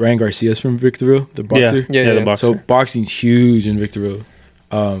this, but Ryan Garcia's from Victorville, the boxer. Yeah. The boxer. So boxing's huge in Victorville.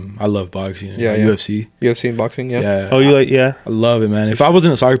 I love boxing. UFC and boxing. Yeah. Oh, you like? Yeah. I love it, man. If I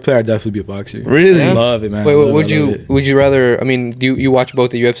wasn't a soccer player, I'd definitely be a boxer. Really? I love it, man. Wait, would you rather? I mean, do you watch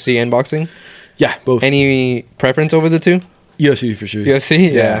both the UFC and boxing? Yeah, both. Any preference over the two? UFC for sure.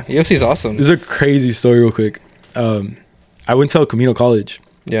 UFC, yeah. UFC is awesome. This is a crazy story, real quick. I went to El Camino College.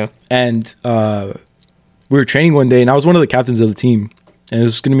 Yeah. And we were training one day, and I was one of the captains of the team. And it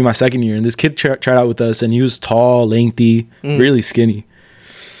was going to be my second year. And this kid tried out with us, and he was tall, lengthy, really skinny.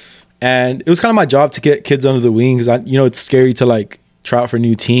 And it was kind of my job to get kids under the wing because it's scary to like try out for a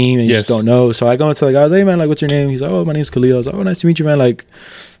new team and you just don't know. So I go into the guys, hey man, like, what's your name? He's like, oh, my name's Kalyl. I was like, oh, nice to meet you, man. Like,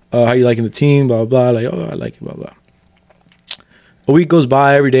 how you liking the team? Blah blah blah. Like, oh, I like it. Blah blah. A week goes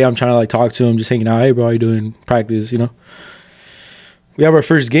by. Every day I'm trying to like talk to him, just hanging out. Hey bro, how you doing? Practice, We have our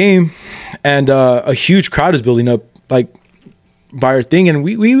first game, and a huge crowd is building up like by our thing, and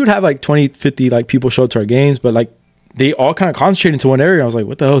we would have like 20, 50 like people show up to our games, but like they all kind of concentrate into one area. I was like,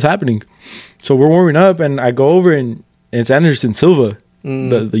 what the hell is happening? So we're warming up, and I go over, and it's Anderson Silva,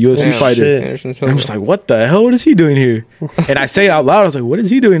 the UFC fighter. And I'm just like, what the hell? What is he doing here? And I say it out loud. I was like, what is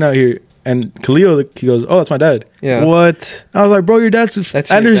he doing out here? And Kalyl, he goes, oh, that's my dad. Yeah. What? I was like, bro, your dad's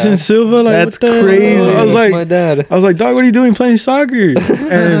Anderson Silva? Like, that's what the crazy. Hell? I was like, my dad. I was like, dog, what are you doing playing soccer?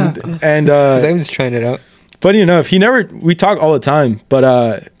 and I'm just trying it out. Funny enough, we talk all the time, but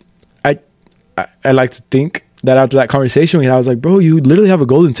I like to think that after that conversation, I was like, bro, you literally have a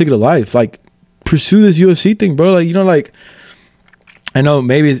golden ticket of life. Like, pursue this UFC thing, bro. Like, like, I know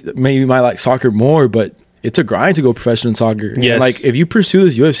maybe you might like soccer more, but it's a grind to go professional in soccer. Yes. And, like, if you pursue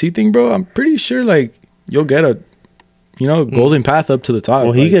this UFC thing, bro, I'm pretty sure like you'll get a golden path up to the top.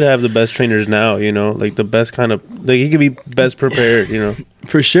 Well, he could have the best trainers now, like the best kind of, like he could be best prepared,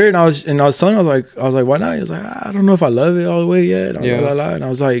 for sure. And I was telling him, I was like, why not? He was like, I don't know if I love it all the way yet. And I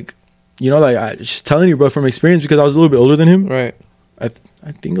was like, like I just telling you, bro, from experience, because I was a little bit older than him. Right. I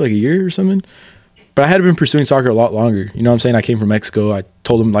think like a year or something. But I had been pursuing soccer a lot longer. You know what I'm saying? I came from Mexico. I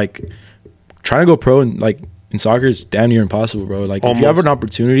told him like trying to go pro and like in soccer is damn near impossible, bro. Like if you have an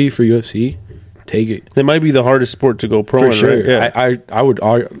opportunity for UFC, take it. It might be the hardest sport to go pro for in, sure. right? Yeah. I would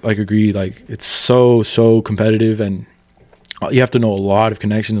like agree. Like it's so competitive, and you have to know a lot of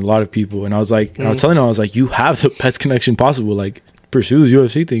connections, a lot of people. And I was like, I was telling him, I was like, you have the best connection possible. Like pursue this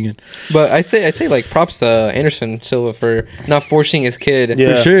UFC thing. But I'd say like props to Anderson Silva for not forcing his kid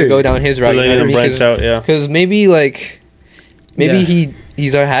to go down his route. Because maybe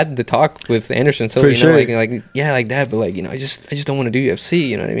he's had the talk with Anderson Silva, like that. But like I just don't want to do UFC.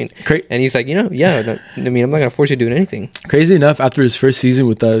 You know what I mean? And he's like, I'm not gonna force you to do anything. Crazy enough, after his first season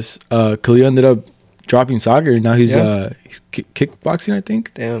with us, Kalyl ended up dropping soccer. Now he's kickboxing, I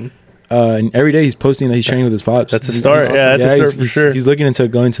think. Damn. And every day he's posting that he's training with his pops. That's a start. That's a start for sure. He's looking into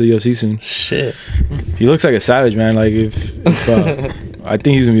going to the UFC soon. Shit. He looks like a savage, man. Like if I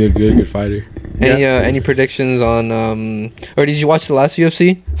think he's gonna be a good fighter. Any predictions on or did you watch the last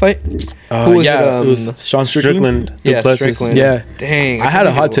UFC fight? Who was it was Sean Strickland. Strickland. Yeah. Dang. I had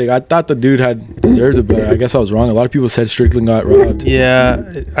a hot take. I thought the dude had deserved it, but I guess I was wrong. A lot of people said Strickland got robbed. Yeah.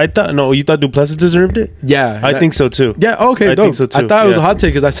 You thought Duplessis deserved it? Yeah. I think so too. Yeah, okay, I think so too. I thought it was a hot take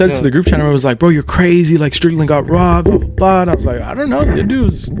because I said it to the group chat and I was like, bro, you're crazy. Like Strickland got robbed, blah, blah, blah. And I was like, I don't know. The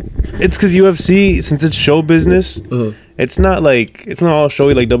dude's... It's because UFC, since it's show business, it's not all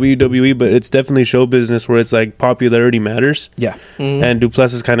showy like WWE, but it's definitely show business where it's like popularity matters. Yeah. Mm-hmm. And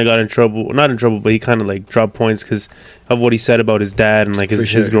Duplessis kind of got in trouble. Not in trouble, but he kind of like dropped points because of what he said about his dad and like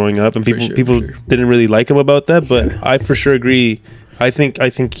his growing up. And people didn't really like him about that. But I for sure agree. I think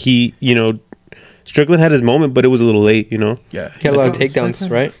he, Strickland had his moment, but it was a little late, Yeah. He had a lot of takedowns,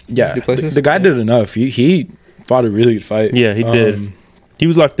 right? Yeah. The guy did enough. He fought a really good fight. Yeah, he did. He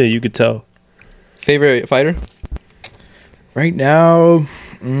was locked in, you could tell. Favorite fighter? Right now,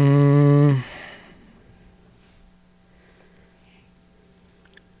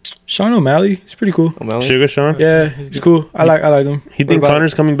 Sean O'Malley. He's pretty cool. O'Malley? Sugar Sean? Yeah, he's cool. I like him. You think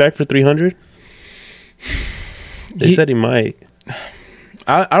Connor's coming back for 300? They said he might.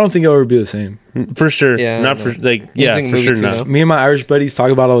 I don't think it'll ever be the same. For sure. Yeah, not for for sure not. Me and my Irish buddies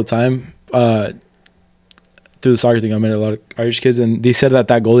talk about it all the time. Through the soccer thing, I met a lot of Irish kids, and they said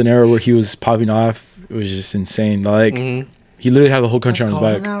that golden era where he was popping off, it was just insane. Like he literally had the whole country on his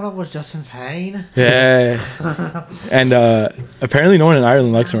back. Was just insane. Yeah, and apparently no one in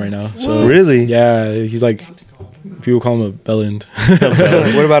Ireland likes him right now. So really, yeah, he's like people call him a bellend.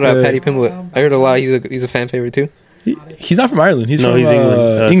 What about Paddy Pimblett? I heard a lot. He's a fan favorite too. He's not from Ireland. He's from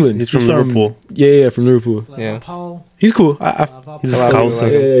England. England. He's from Liverpool. Yeah, from Liverpool. Yeah. He's cool. He's a scout.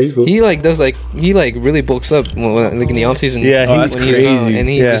 He's cool. He really bulks up like in the off season. Yeah, that's crazy. And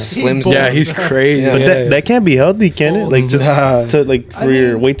he just slims down. Yeah, he's crazy. But Yeah. that can't be healthy, can it? Like for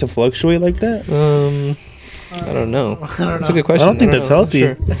your weight to fluctuate like that. I don't know. That's a good question. I don't think that's healthy.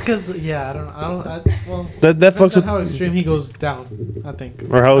 Sure. It's because That fucks with how extreme he goes down, I think,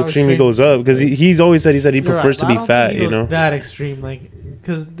 or how extreme he goes up, because he's always said he prefers to be fat. That extreme, like,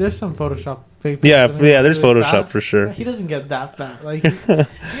 because there's some Photoshop. Yeah, there's Photoshop for sure. He doesn't get that fat. Like he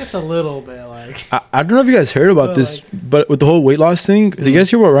gets a little bit. Like I don't know if you guys heard about this, but with the whole weight loss thing, did you guys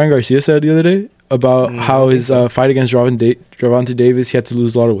hear what Ryan Garcia said the other day about how his fight against Gervonta Davis, he had to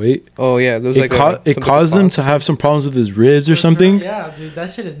lose a lot of weight? Oh yeah, it caused him to have some problems with his ribs or something. Yeah, dude,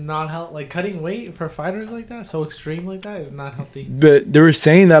 that shit is not healthy. Like cutting weight for fighters like that, so extreme like that, is not healthy. But they were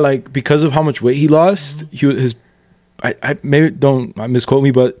saying that like because of how much weight he lost, I maybe don't misquote me,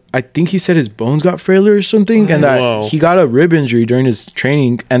 but I think he said his bones got frailer or something, and that he got a rib injury during his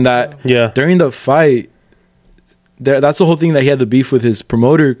training, and that during the fight, that's the whole thing, that he had the beef with his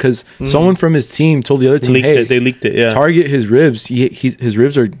promoter because someone from his team told the other team, they leaked it. Yeah, target his ribs. His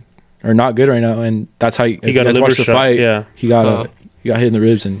ribs are not good right now, and that's how he got a liver shot. Fight, yeah, he got hit in the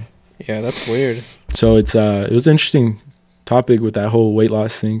ribs, and that's weird. So it was an interesting topic with that whole weight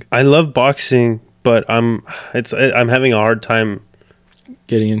loss thing. I love boxing, but I'm having a hard time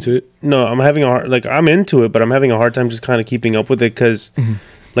getting into it. No, I'm into it, but I'm having a hard time just kind of keeping up with it because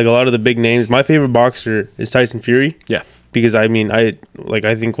like a lot of the big names. My favorite boxer is Tyson Fury. Yeah, because I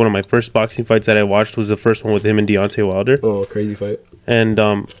think one of my first boxing fights that I watched was the first one with him and Deontay Wilder. Oh, crazy fight. And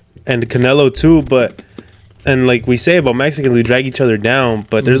Canelo too, but and like we say about Mexicans, we drag each other down,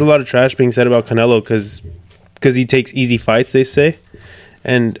 but there's a lot of trash being said about Canelo because he takes easy fights, they say.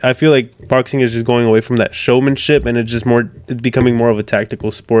 And I feel like boxing is just going away from that showmanship, and it's becoming more of a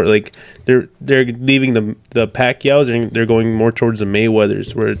tactical sport. Like they're leaving the Pacquiaos, and they're going more towards the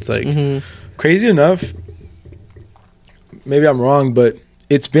Mayweathers, where it's like crazy enough. Maybe I'm wrong, but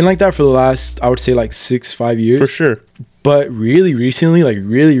it's been like that for the last, I would say, like 6-5 years for sure. But really recently, like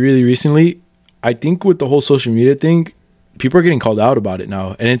really recently, I think with the whole social media thing, people are getting called out about it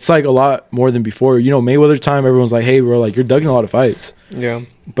now, and it's like a lot more than before. You know, Mayweather time, everyone's like, "Hey, bro, like you're ducking a lot of fights." Yeah,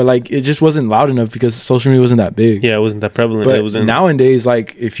 but like it just wasn't loud enough because social media wasn't that big. Yeah, it wasn't that prevalent. But it wasn't nowadays,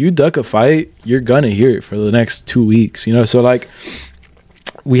 like if you duck a fight, you're gonna hear it for the next 2 weeks. You know, so like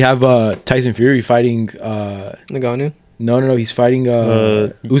we have Tyson Fury fighting Ngannou. No, he's fighting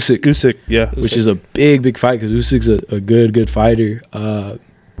Usyk. Usyk, yeah, which is a big fight because Usyk's a good fighter, and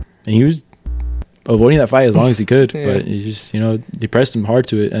he was avoiding that fight as long as he could, but he just, they pressed him hard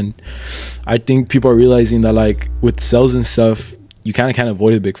to it. And I think people are realizing that, like, with cells and stuff, you kind of can't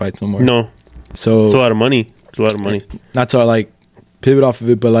avoid the big fights no more. No. So it's a lot of money. Not to, like, pivot off of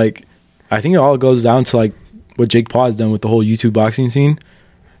it, but, like, I think it all goes down to, like, what Jake Paul has done with the whole YouTube boxing scene.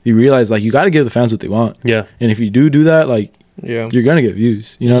 You realize, like, you got to give the fans what they want. Yeah. And if you do that, like, you're going to get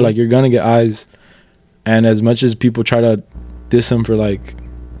views. You know, like, you're going to get eyes. And as much as people try to diss him for, like,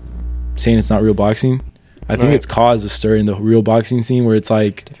 saying it's not real boxing, I think it's caused a stir in the real boxing scene where it's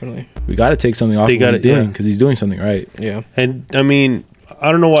like, definitely, we got to take something off of what he's doing because he's doing something right. Yeah. And I mean,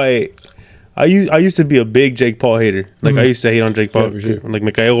 I don't know why. I used to be a big Jake Paul hater. Like I used to hate on Jake Paul, like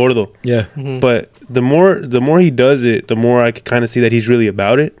me cae gordo. Yeah. But the more he does it, the more I could kind of see that he's really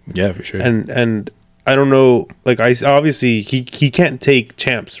about it. Yeah, for sure. And I don't know, like obviously he can't take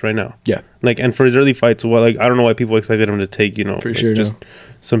champs right now. Yeah. Like, and for his early fights, well, like I don't know why people expected him to take, for like, sure, just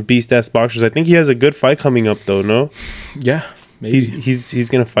some beast ass boxers. I think he has a good fight coming up though. No. Yeah. Maybe he's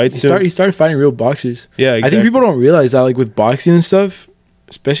gonna fight soon. He started fighting real boxers. Yeah, exactly. I think people don't realize that, like, with boxing and stuff,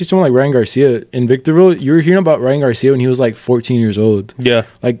 especially someone like Ryan Garcia in Victorville, you were hearing about Ryan Garcia when he was like 14 years old. Yeah.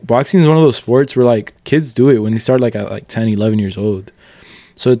 Like, boxing is one of those sports where, like, kids do it when they start, like, at like 10, 11 years old.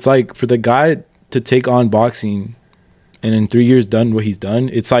 So it's like, for the guy to take on boxing and in 3 years done what he's done,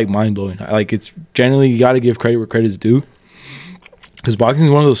 it's like mind blowing. Like, it's generally, you got to give credit where credit's due. Because boxing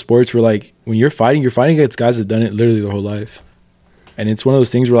is one of those sports where, like, when you're fighting against guys that have done it literally their whole life. And it's one of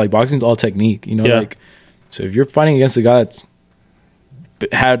those things where, like, boxing's all technique, like, so if you're fighting against a guy that's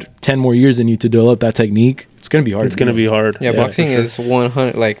had 10 more years than you to develop that technique, it's going to be hard. It's going to be hard. Yeah, boxing is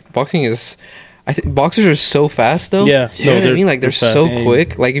 100, like, boxing is, I think boxers are so fast though. Yeah. You know what I mean? Like, they're so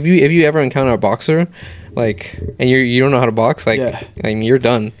quick. Like, if you ever encounter a boxer, like, and you don't know how to box, like, I mean, you're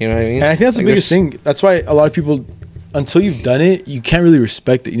done. You know what I mean? And I think that's the biggest thing. That's why a lot of people, until you've done it, you can't really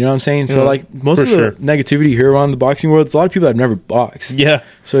respect it. You know what I'm saying? So, like, most of the negativity here around the boxing world, it's a lot of people that have never boxed. Yeah.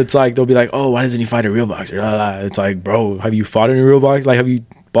 So it's like, they'll be like, oh, why doesn't he fight a real boxer? It's like, bro, have you fought in a real box? Like, have you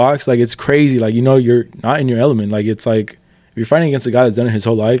boxed? Like, it's crazy. Like, you're not in your element. Like, it's like, if you're fighting against a guy that's done it his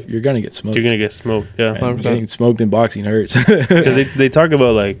whole life, you're going to get smoked. You're going to get smoked, yeah. And getting smoked in boxing hurts. Because they talk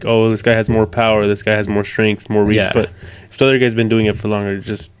about, like, oh, this guy has more power, this guy has more strength, more reach. Yeah. But if the other guy's been doing it for longer,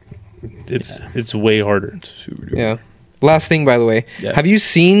 it's way harder. Yeah. Last thing, by the way, have you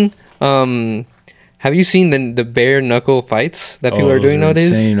seen the bare knuckle fights that people are doing nowadays?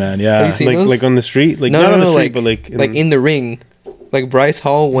 Insane, man. Yeah. Have you seen those? Like on the street? Like, no, not on the street, like, but like in the ring. Like, Bryce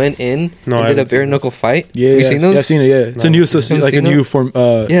Hall went in and did a bare knuckle fight. Yeah, have you seen those? Yeah, I've seen it. Yeah, it's a new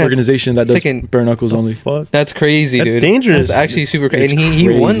organization that does bare knuckles only. Fuck? That's crazy, dude. That's dangerous. That's actually super crazy. And he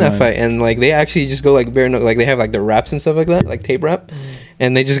won that fight. And, like, they actually just go, like, bare knuckle. Like, they have, like, the wraps and stuff like that, like tape wrap,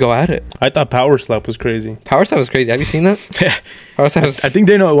 and they just go at it. I thought Power Slap was crazy. Power Slap was crazy. Have you seen that? Power Slap was, I think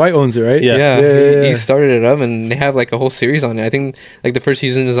Dana White owns it, right? Yeah. He started it up, and they have, like, a whole series on it. I think, like, the first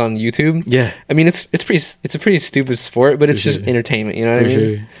season is on YouTube. Yeah. I mean, it's a pretty stupid sport, but it's just entertainment. You know what I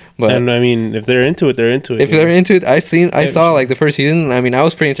mean? Sure. But, and I mean, if they're into it, they're into it. If they're into it, I saw like the first season. I mean, I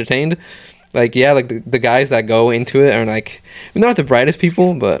was pretty entertained. Like, yeah, like the guys that go into it are like, they're not the brightest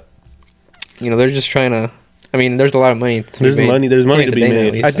people, but they're just trying to. I mean, there's a lot of money. There's money to be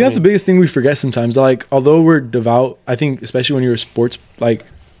made. I think that's the biggest thing we forget sometimes. Like, although we're devout, I think especially when you're a sports like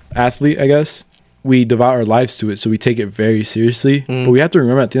athlete, I guess we devote our lives to it, so we take it very seriously. But we have to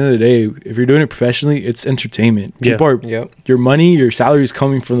remember, at the end of the day, if you're doing it professionally, it's entertainment. Your money, your salary is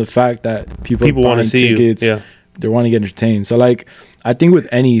coming from the fact that people want to see tickets, you. They want to get entertained. So, like, I think with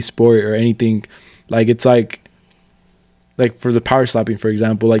any sport or anything, like, it's like for the power slapping, for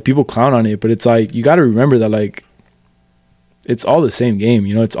example, like, people clown on it, but it's like, you got to remember that, like, it's all the same game.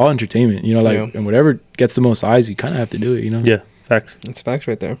 It's all entertainment. And whatever gets the most eyes, you kind of have to do it. Yeah, facts. That's facts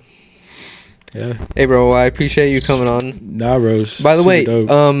right there. Yeah. Hey, bro, I appreciate you coming on. Nah, bro. By the way, dope.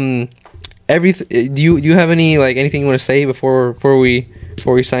 do you have anything you want to say before we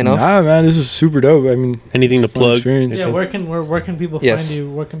sign off? Nah, man, this is super dope. I mean, anything to plug? Experience. Yeah, where can people find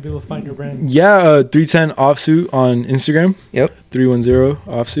you? Where can people find your brand? Yeah, 310 Offsuit on Instagram. Yep. 310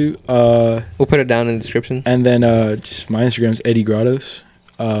 Offsuit. We'll put it down in the description. And then just my Instagram's Eddie Grados.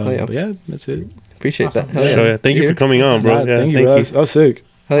 Yeah. But yeah, that's it. Appreciate Awesome. that. Hell yeah. Sure, yeah. Thank you for coming on, bro. Nah, thank you, bro. That was sick.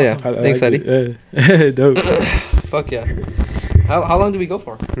 Hell yeah. Awesome. Thanks, liked Eddie. it. Yeah. Dope. Fuck yeah. How long did we go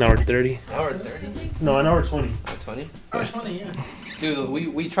for? An hour 30. An hour 30? No, an hour 20. 20? Oh, it's funny, yeah. Dude,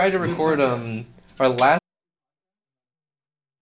 we tried to record our last